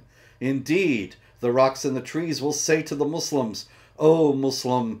kill him. Indeed, the rocks and the trees will say to the Muslims, O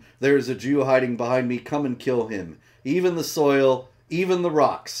Muslim, there is a Jew hiding behind me, come and kill him. Even the soil, even the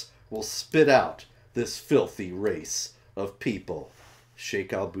rocks will spit out this filthy race of people.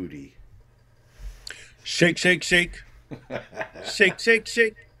 Sheikh al-Budi. Shake, shake, shake. Shake, shake,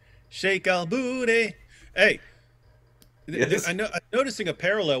 shake. Shake al-Budi. Hey, Yes. I'm noticing a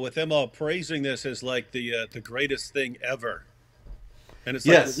parallel with them all praising this as like the greatest thing ever. And it's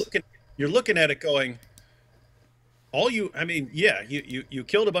like Yes. you're looking at it going, I mean, yeah, you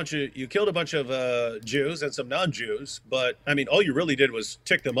killed a bunch of Jews and some non-Jews, but I mean, all you really did was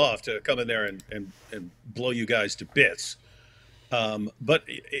tick them off to come in there and blow you guys to bits. But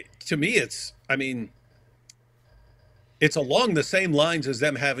to me, it's along the same lines as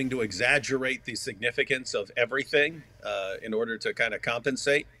them having to exaggerate the significance of everything in order to kind of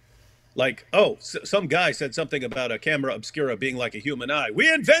compensate. Like, some guy said something about a camera obscura being like a human eye.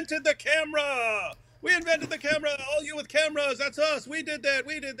 We invented the camera. We invented the camera. All you with cameras, that's us. We did that.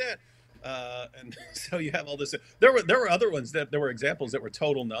 We did that. And so you have all this. There were other ones there were examples that were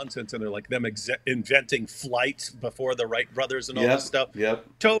total nonsense, and they're like them inventing flight before the Wright brothers and all this stuff. Yep.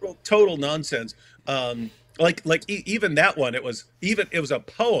 Total nonsense. Even that one, it was a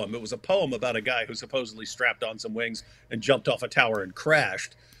poem. It was a poem about a guy who supposedly strapped on some wings and jumped off a tower and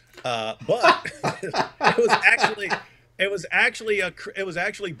crashed. But it was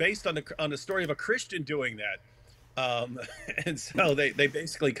actually based on a story of a Christian doing that. And so they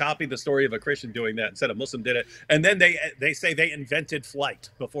basically copied the story of a Christian doing that and said a Muslim did it. And then they say they invented flight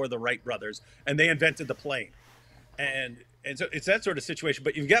before the Wright brothers, and they invented the plane. And so it's that sort of situation.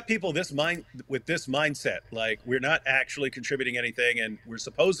 But you've got people with this mindset, like we're not actually contributing anything, and we're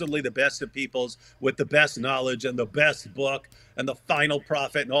supposedly the best of peoples with the best knowledge and the best book and the final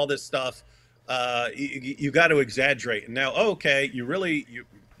prophet and all this stuff. You got to exaggerate. And now, okay, you really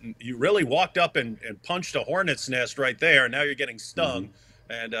walked up and punched a hornet's nest right there, and now you're getting stung.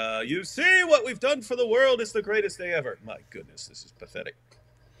 Mm-hmm. And you see what we've done for the world. It's the greatest day ever. My goodness, this is pathetic.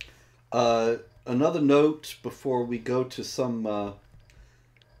 Another note before we go to some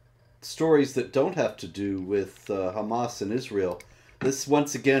stories that don't have to do with Hamas and Israel. This,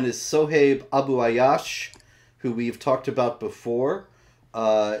 once again, is Sohaib Abu Ayash, who we've talked about before.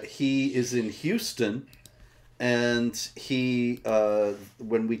 He is in Houston, and he,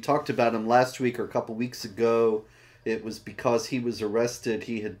 when we talked about him last week or a couple weeks ago, it was because he was arrested.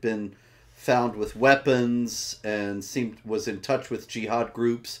 He had been found with weapons and was in touch with jihad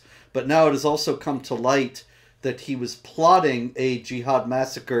groups. But now it has also come to light that he was plotting a jihad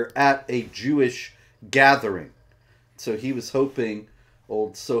massacre at a Jewish gathering. So he was hoping,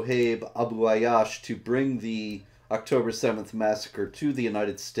 old Sohaib Abu Ayash, to bring the October 7th massacre to the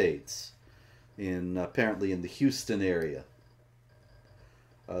United States, apparently in the Houston area.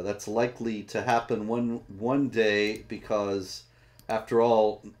 That's likely to happen one day because, after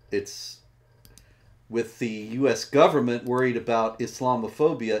all, it's with the U.S. government worried about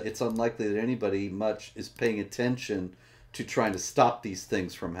Islamophobia, it's unlikely that anybody much is paying attention to trying to stop these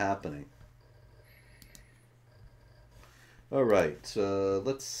things from happening. All right,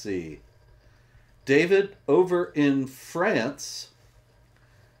 let's see. David, over in France,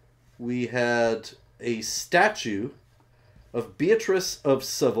 we had a statue of Beatrice of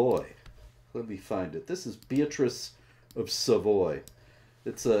Savoy. Let me find it. This is Beatrice of Savoy.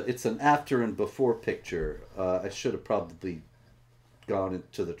 It's an after and before picture. I should have probably gone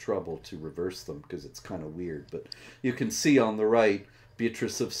into the trouble to reverse them because it's kind of weird. But you can see on the right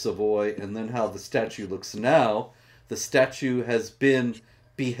Beatrice of Savoy, and then how the statue looks now. The statue has been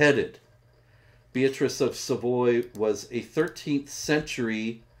beheaded. Beatrice of Savoy was a 13th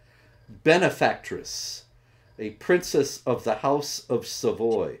century benefactress, a princess of the House of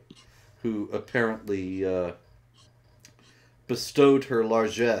Savoy, who apparently bestowed her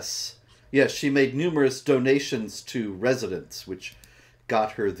largesse. Yes, she made numerous donations to residents, which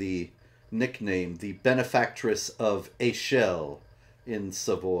got her the nickname, the benefactress of Échelle in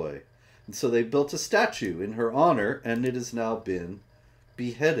Savoy. And so they built a statue in her honor, and it has now been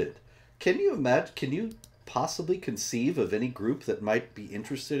beheaded. Can you imagine? Can you possibly conceive of any group that might be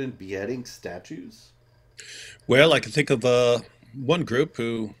interested in beheading statues? Well, I can think of one group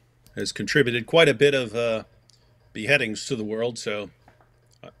who has contributed quite a bit of beheadings to the world. So,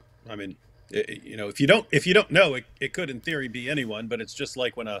 I mean, if you don't know, it could in theory be anyone. But it's just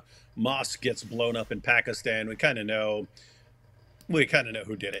like when a mosque gets blown up in Pakistan, we kind of know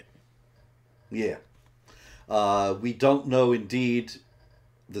who did it. Yeah. We don't know indeed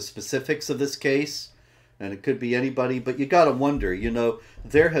the specifics of this case, and it could be anybody, but you got to wonder,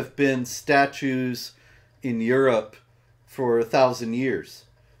 there have been statues in Europe for 1,000 years.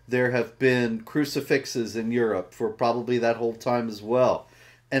 There have been crucifixes in Europe for probably that whole time as well.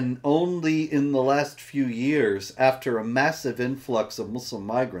 And only in the last few years, after a massive influx of Muslim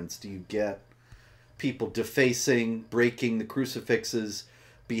migrants, do you get people defacing, breaking the crucifixes,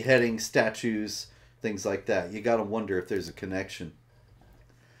 beheading statues, things like that. You got to wonder if there's a connection.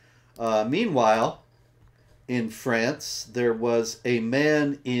 Meanwhile, in France, there was a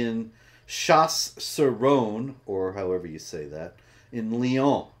man in Chasse-sur-Rhône, or however you say that, in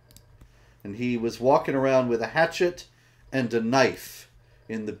Lyon. And he was walking around with a hatchet and a knife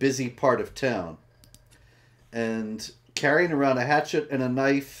in the busy part of town. And carrying around a hatchet and a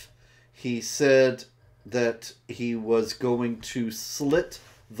knife, he said that he was going to slit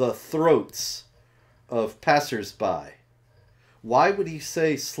the throats of passersby. Why would he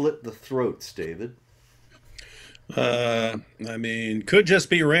say slit the throats, David? I mean, could just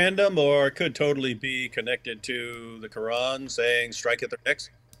be random, or could totally be connected to the Quran saying strike at their necks.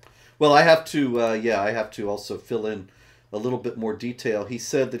 Well, I have to also fill in a little bit more detail. He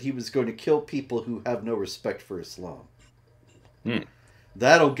said that he was going to kill people who have no respect for Islam.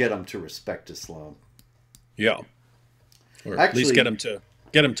 That'll get them to respect Islam. Yeah, or at least get them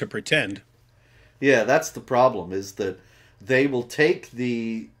to pretend. Yeah, that's the problem, is that they will take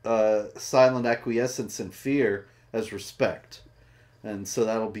the silent acquiescence and fear as respect. And so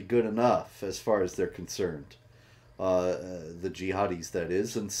that'll be good enough as far as they're concerned. The jihadis, that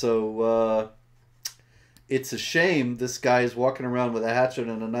is. And so it's a shame this guy is walking around with a hatchet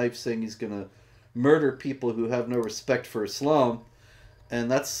and a knife saying he's going to murder people who have no respect for Islam. And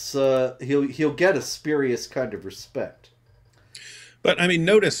that's he'll get a spurious kind of respect. But I mean,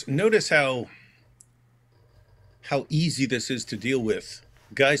 notice how easy this is to deal with.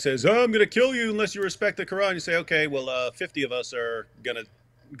 Guy says, "Oh, I'm going to kill you unless you respect the Quran." You say, "Okay, well, 50 of us are gonna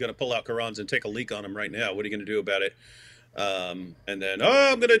pull out Qurans and take a leak on them right now. What are you going to do about it?" And then,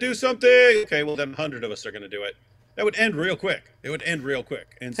 "Oh, I'm going to do something." Okay, well, then 100 of us are going to do it. That would end real quick. It would end real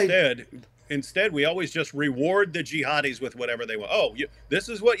quick. Instead, we always just reward the jihadis with whatever they want. Oh, this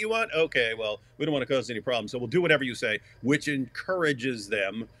is what you want? Okay, well, we don't want to cause any problems, so we'll do whatever you say, which encourages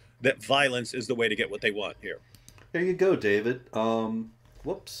them that violence is the way to get what they want here. There you go, David.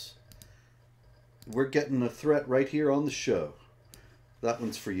 Whoops. We're getting a threat right here on the show. That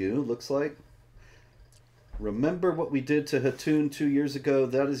one's for you, looks like. Remember what we did to Hatun 2 years ago?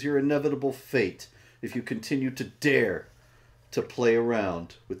 That is your inevitable fate if you continue to dare to play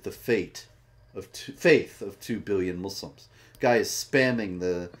around with the faith of 2 billion Muslims. Guy is spamming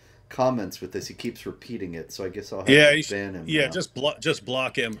the comments with this. He keeps repeating it, so I guess I'll have to ban him. Yeah, now. just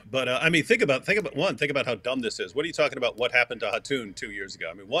block him. But I mean, think about how dumb this is. What are you talking about? What happened to Hatun 2 years ago?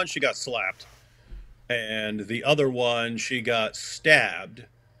 I mean, one, she got slapped, and the other one, she got stabbed.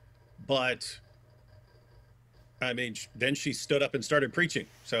 But I mean, then she stood up and started preaching.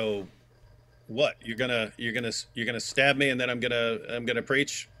 So what? You're gonna stab me, and then I'm gonna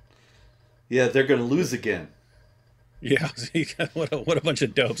preach? Yeah, they're gonna lose again. Yeah, what a bunch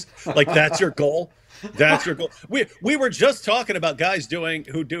of dopes. Like, that's your goal? That's your goal? We were just talking about guys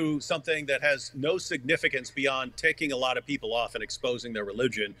who do something that has no significance beyond taking a lot of people off and exposing their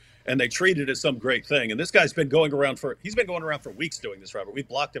religion, and they treat it as some great thing. And this guy's been going around for weeks doing this, Robert. We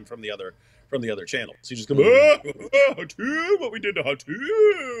blocked him from the other channels. He just goes, Hatun, what we did to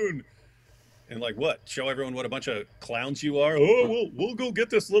Hatun. And like, what? Show everyone what a bunch of clowns you are? Oh, we'll go get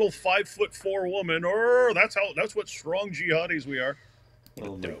this little 5'4" woman. Oh, that's what strong jihadis we are.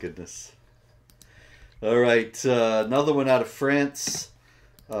 Oh my goodness. All right, another one out of France.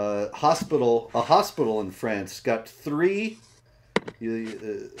 A hospital in France got 3.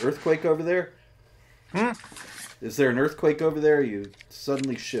 Earthquake over there? Is there an earthquake over there? You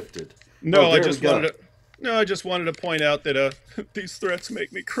suddenly shifted. No, I just wanted No, I just wanted to point out that these threats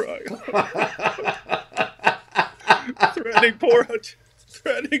make me cry.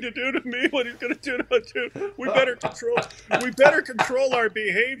 Threatening to do to me what he's going to do to a dude. We better control our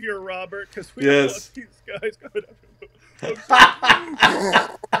behavior, Robert, because we don't want Yes. these guys coming up.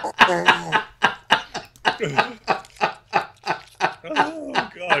 Oh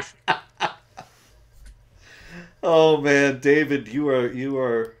gosh. Oh man, David, you are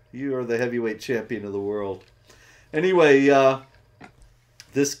the heavyweight champion of the world. Anyway,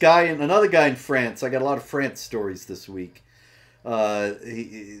 this guy and another guy in France. I got a lot of France stories this week.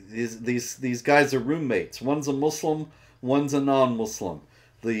 These guys are roommates. One's a Muslim, one's a non-Muslim.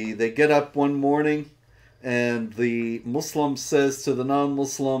 They get up one morning, and the Muslim says to the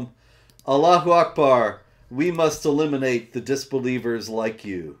non-Muslim, "Allahu Akbar, we must eliminate the disbelievers like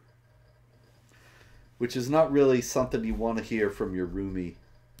you." Which is not really something you want to hear from your roomie.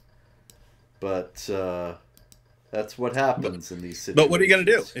 But that's what happens in these situations. But what are you going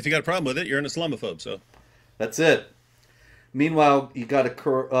to do? If you got a problem with it, you're an Islamophobe, so. That's it. Meanwhile, you got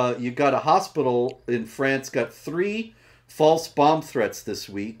a hospital in France got 3 false bomb threats this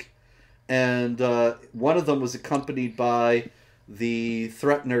week, and one of them was accompanied by the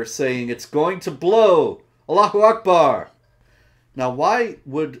threatener saying, "It's going to blow, Allahu Akbar." Now, why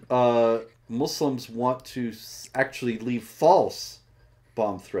would Muslims want to actually leave false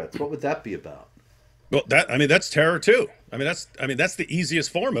bomb threats? What would that be about? Well, that's terror too. That's the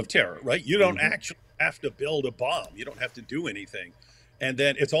easiest form of terror, right? You don't actually have to build a bomb. You don't have to do anything. And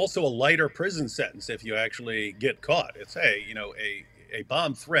then it's also a lighter prison sentence if you actually get caught. It's, hey, a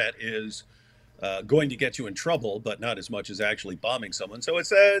bomb threat is going to get you in trouble, but not as much as actually bombing someone. So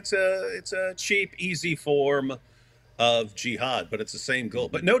it's a cheap, easy form of jihad, but it's the same goal.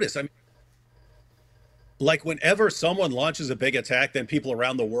 But notice, like whenever someone launches a big attack, then people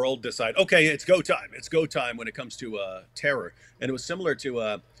around the world decide, okay, it's go time. It's go time when it comes to terror. And it was similar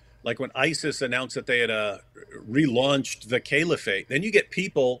to like when ISIS announced that they had relaunched the caliphate. Then you get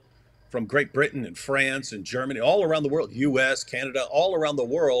people from Great Britain and France and Germany, all around the world, US, Canada, all around the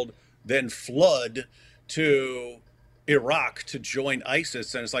world, then flood to Iraq to join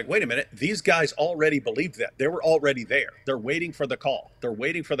ISIS. And it's like, wait a minute, these guys already believed that. They were already there. They're waiting for the call. They're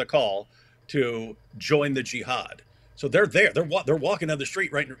waiting for the call to join the jihad. So they're there. They're walking down the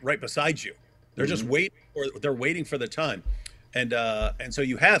street right beside you. They're just waiting for the time. And so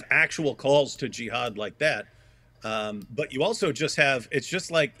you have actual calls to jihad like that. But you also just have, it's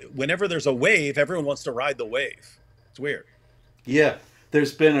just like whenever there's a wave, everyone wants to ride the wave. It's weird. Yeah,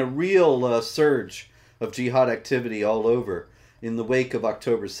 there's been a real surge of jihad activity all over in the wake of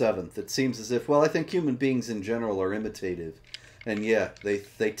October 7th. It seems as if, well, I think human beings in general are imitative. And yeah,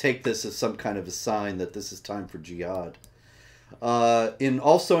 they take this as some kind of a sign that this is time for jihad.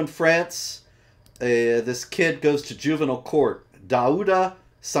 Also in France, this kid goes to juvenile court, Daouda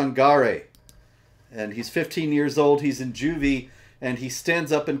Sangare. And he's 15 years old, he's in juvie, and he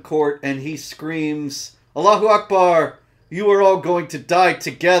stands up in court and he screams, "Allahu Akbar, you are all going to die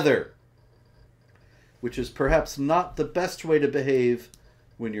together." Which is perhaps not the best way to behave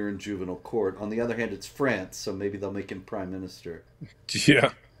when you're in juvenile court. On the other hand, it's France, so maybe they'll make him prime minister.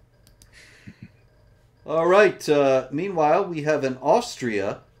 Yeah. All right. Meanwhile, we have in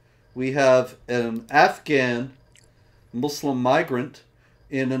Austria, we have an Afghan Muslim migrant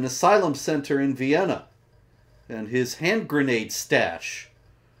in an asylum center in Vienna. And his hand grenade stash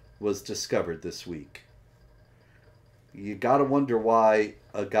was discovered this week. You gotta wonder why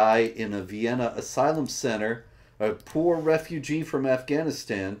a guy in a Vienna asylum center, a poor refugee from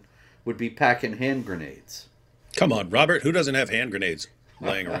Afghanistan, would be packing hand grenades. Come on, Robert. Who doesn't have hand grenades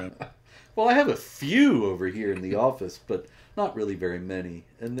laying around? Well, I have a few over here in the office, but not really very many.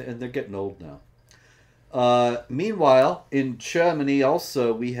 And they're getting old now. Meanwhile, in Germany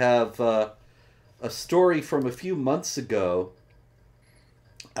also, we have a story from a few months ago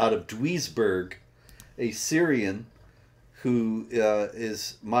out of Duisburg, a Syrian who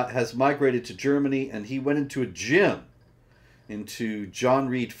has migrated to Germany, and he went into a gym, into John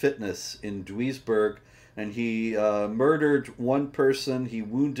Reed Fitness in Duisburg, and he murdered one person, he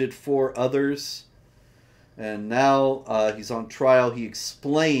wounded 4 others, and now he's on trial. He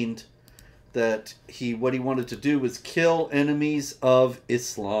explained that what he wanted to do was kill enemies of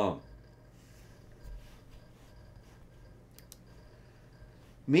Islam.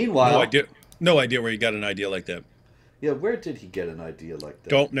 Meanwhile, no idea where you got an idea like that. Yeah, where did he get an idea like that?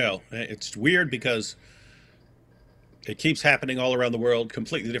 Don't know. It's weird because it keeps happening all around the world,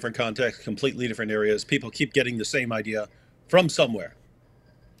 completely different context, completely different areas. People keep getting the same idea from somewhere.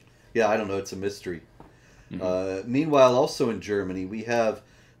 Yeah, I don't know. It's a mystery. Meanwhile, also in Germany, we have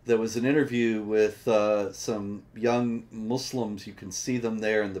there was an interview with some young Muslims. You can see them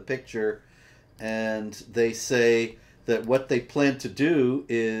there in the picture, and they say that what they plan to do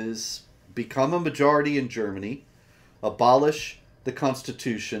is become a majority in Germany, abolish the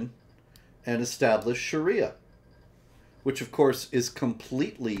Constitution, and establish Sharia, which of course is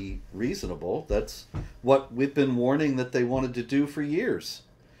completely reasonable. That's what we've been warning that they wanted to do for years.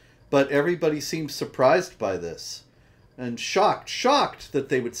 But everybody seems surprised by this and shocked that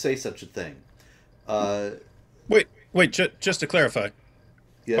they would say such a thing. Wait, just to clarify,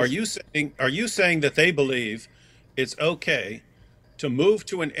 Yes. are you saying that they believe it's okay to move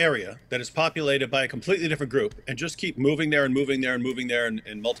to an area that is populated by a completely different group and just keep moving there and moving there and moving there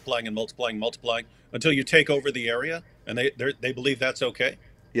and multiplying and multiplying and multiplying until you take over the area, and they believe that's okay?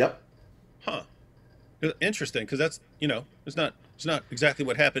 Yep. Huh. Interesting, because that's, it's not exactly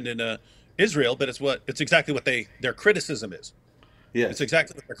what happened in Israel, but it's exactly what their criticism is. Yes. It's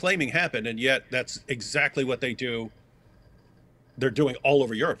exactly what they're claiming happened, and yet that's exactly what they're doing all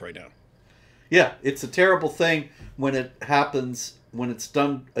over Europe right now. Yeah, it's a terrible thing when it happens, when it's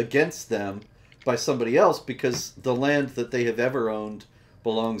done against them by somebody else, because the land that they have ever owned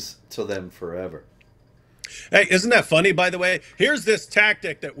belongs to them forever. Hey, isn't that funny, by the way? Here's this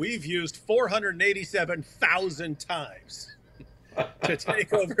tactic that we've used 487,000 times to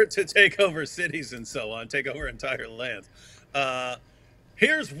take over cities and so on, take over entire lands.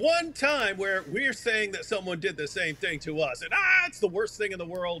 Here's one time where we're saying that someone did the same thing to us, and it's the worst thing in the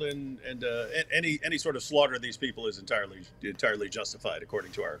world, and any sort of slaughter of these people is entirely justified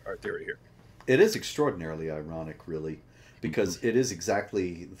according to our theory here. It is extraordinarily ironic, really, because it is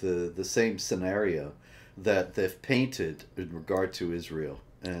exactly the same scenario that they've painted in regard to Israel.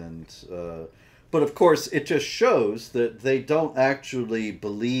 And but of course, it just shows that they don't actually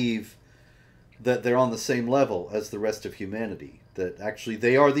believe that they're on the same level as the rest of humanity. That actually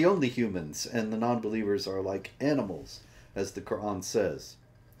they are the only humans, and the non-believers are like animals, as the Quran says.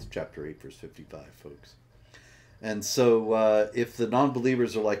 It's chapter 8, verse 55, folks. And so if the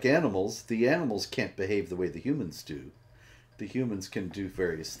non-believers are like animals, the animals can't behave the way the humans do. The humans can do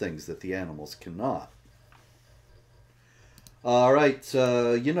various things that the animals cannot. All right,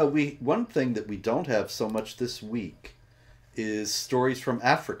 one thing that we don't have so much this week is stories from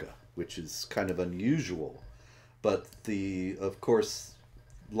Africa, which is kind of unusual. But of course,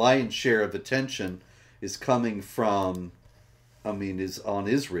 lion's share of attention is coming from, is on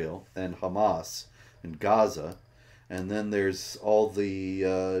Israel and Hamas and Gaza. And then there's all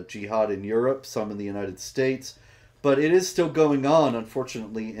the jihad in Europe, some in the United States. But it is still going on,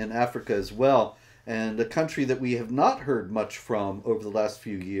 unfortunately, in Africa as well. And a country that we have not heard much from over the last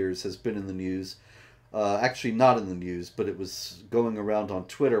few years has been in the news. Actually, not in the news, but it was going around on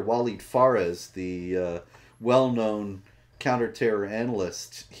Twitter. Walid Fares, the well-known counter-terror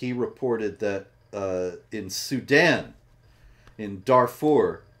analyst, he reported that in Sudan, in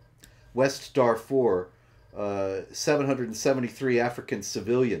Darfur, West Darfur, 773 African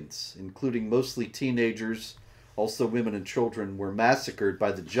civilians, including mostly teenagers, also women and children, were massacred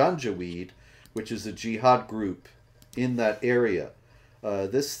by the Janjaweed, which is a jihad group in that area.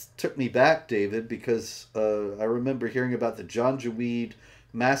 This took me back, David, because I remember hearing about the Janjaweed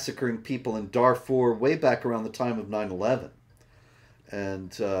massacring people in Darfur way back around the time of 9/11.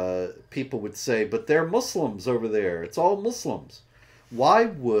 And people would say, but they're Muslims over there. It's all Muslims. Why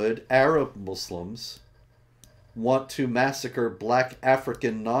would Arab Muslims want to massacre black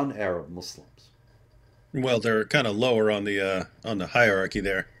African non-Arab Muslims? Well, they're kind of lower on the hierarchy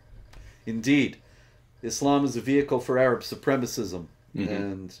there. Indeed. Islam is a vehicle for Arab supremacism.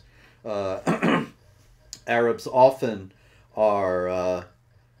 And Arabs often are,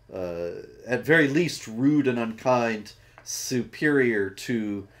 at very least, rude and unkind, superior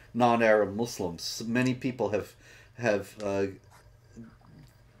to non-Arab Muslims. Many people have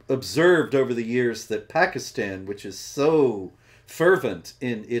observed over the years that Pakistan, which is so fervent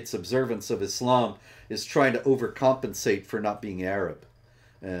in its observance of Islam, is trying to overcompensate for not being Arab,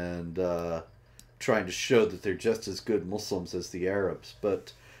 and trying to show that they're just as good Muslims as the Arabs.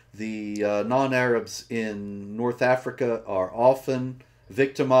 But the non-Arabs in North Africa are often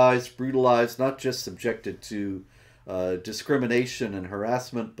victimized, brutalized, not just subjected to discrimination and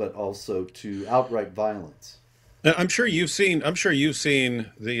harassment, but also to outright violence. Now, I'm sure you've seen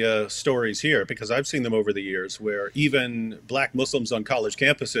the stories here, because I've seen them over the years, where even black Muslims on college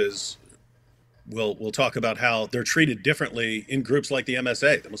campuses will talk about how they're treated differently in groups like the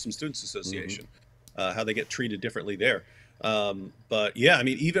MSA, the Muslim Students Association, how they get treated differently there. But yeah, I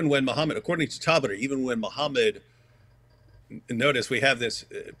mean, even when Muhammad, according to Tabari, even when Muhammad notice we have this,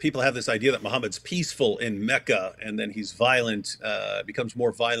 people have this idea that Muhammad's peaceful in Mecca and then he's violent, becomes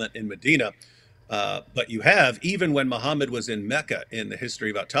more violent in Medina. But you have, even when Muhammad was in Mecca in the history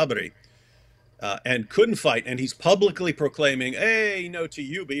about Tabari, and couldn't fight, and he's publicly proclaiming, hey, to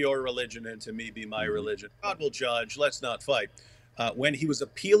you be your religion and to me be my religion. God will judge, let's not fight. When he was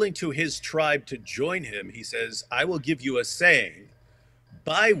appealing to his tribe to join him, he says, I will give you a saying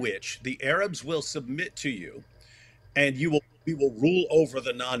by which the Arabs will submit to you and we will rule over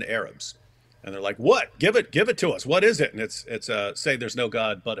the non-Arabs. And they're like, what? Give it to us. What is it? And it's say there's no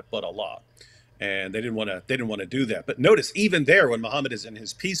God but Allah. And they didn't want to do that. But notice, even there, when Muhammad is in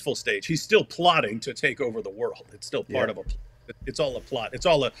his peaceful stage, he's still plotting to take over the world. It's still part of a. It's all a plot. It's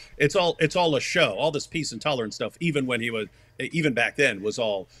all a show. All this peace and tolerance stuff, even back then, was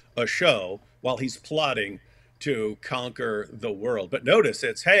all a show. While he's plotting to conquer the world. But notice,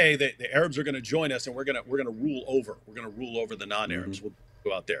 it's the Arabs are going to join us, and we're gonna rule over. We're gonna rule over the non-Arabs. We'll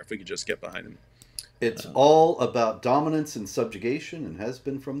go out there if we could just get behind them. It's all about dominance and subjugation, and has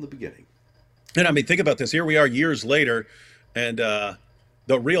been from the beginning. And I mean, think about this. Here we are years later, and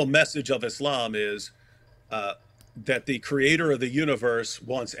the real message of Islam is that the creator of the universe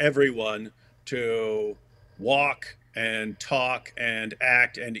wants everyone to walk and talk and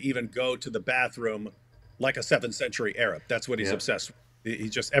act and even go to the bathroom like a 7th century Arab. That's what he's obsessed with. He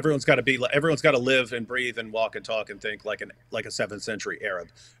just, everyone's got to live and breathe and walk and talk and think like a 7th century Arab.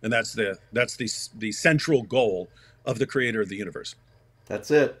 And that's the central goal of the creator of the universe.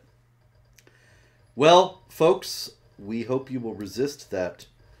 That's it. Well, folks, we hope you will resist that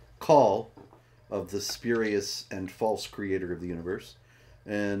call of the spurious and false creator of the universe.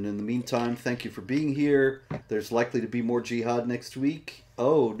 And in the meantime, thank you for being here. There's likely to be more Jihad next week.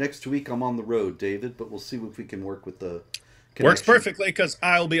 Oh, next week I'm on the road, David, but we'll see if we can work with the connection. Works perfectly, because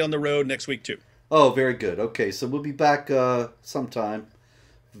I'll be on the road next week too. Oh, very good. Okay, so we'll be back sometime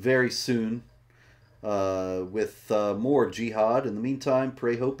very soon with more Jihad. In the meantime,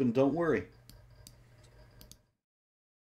 pray, hope, and don't worry.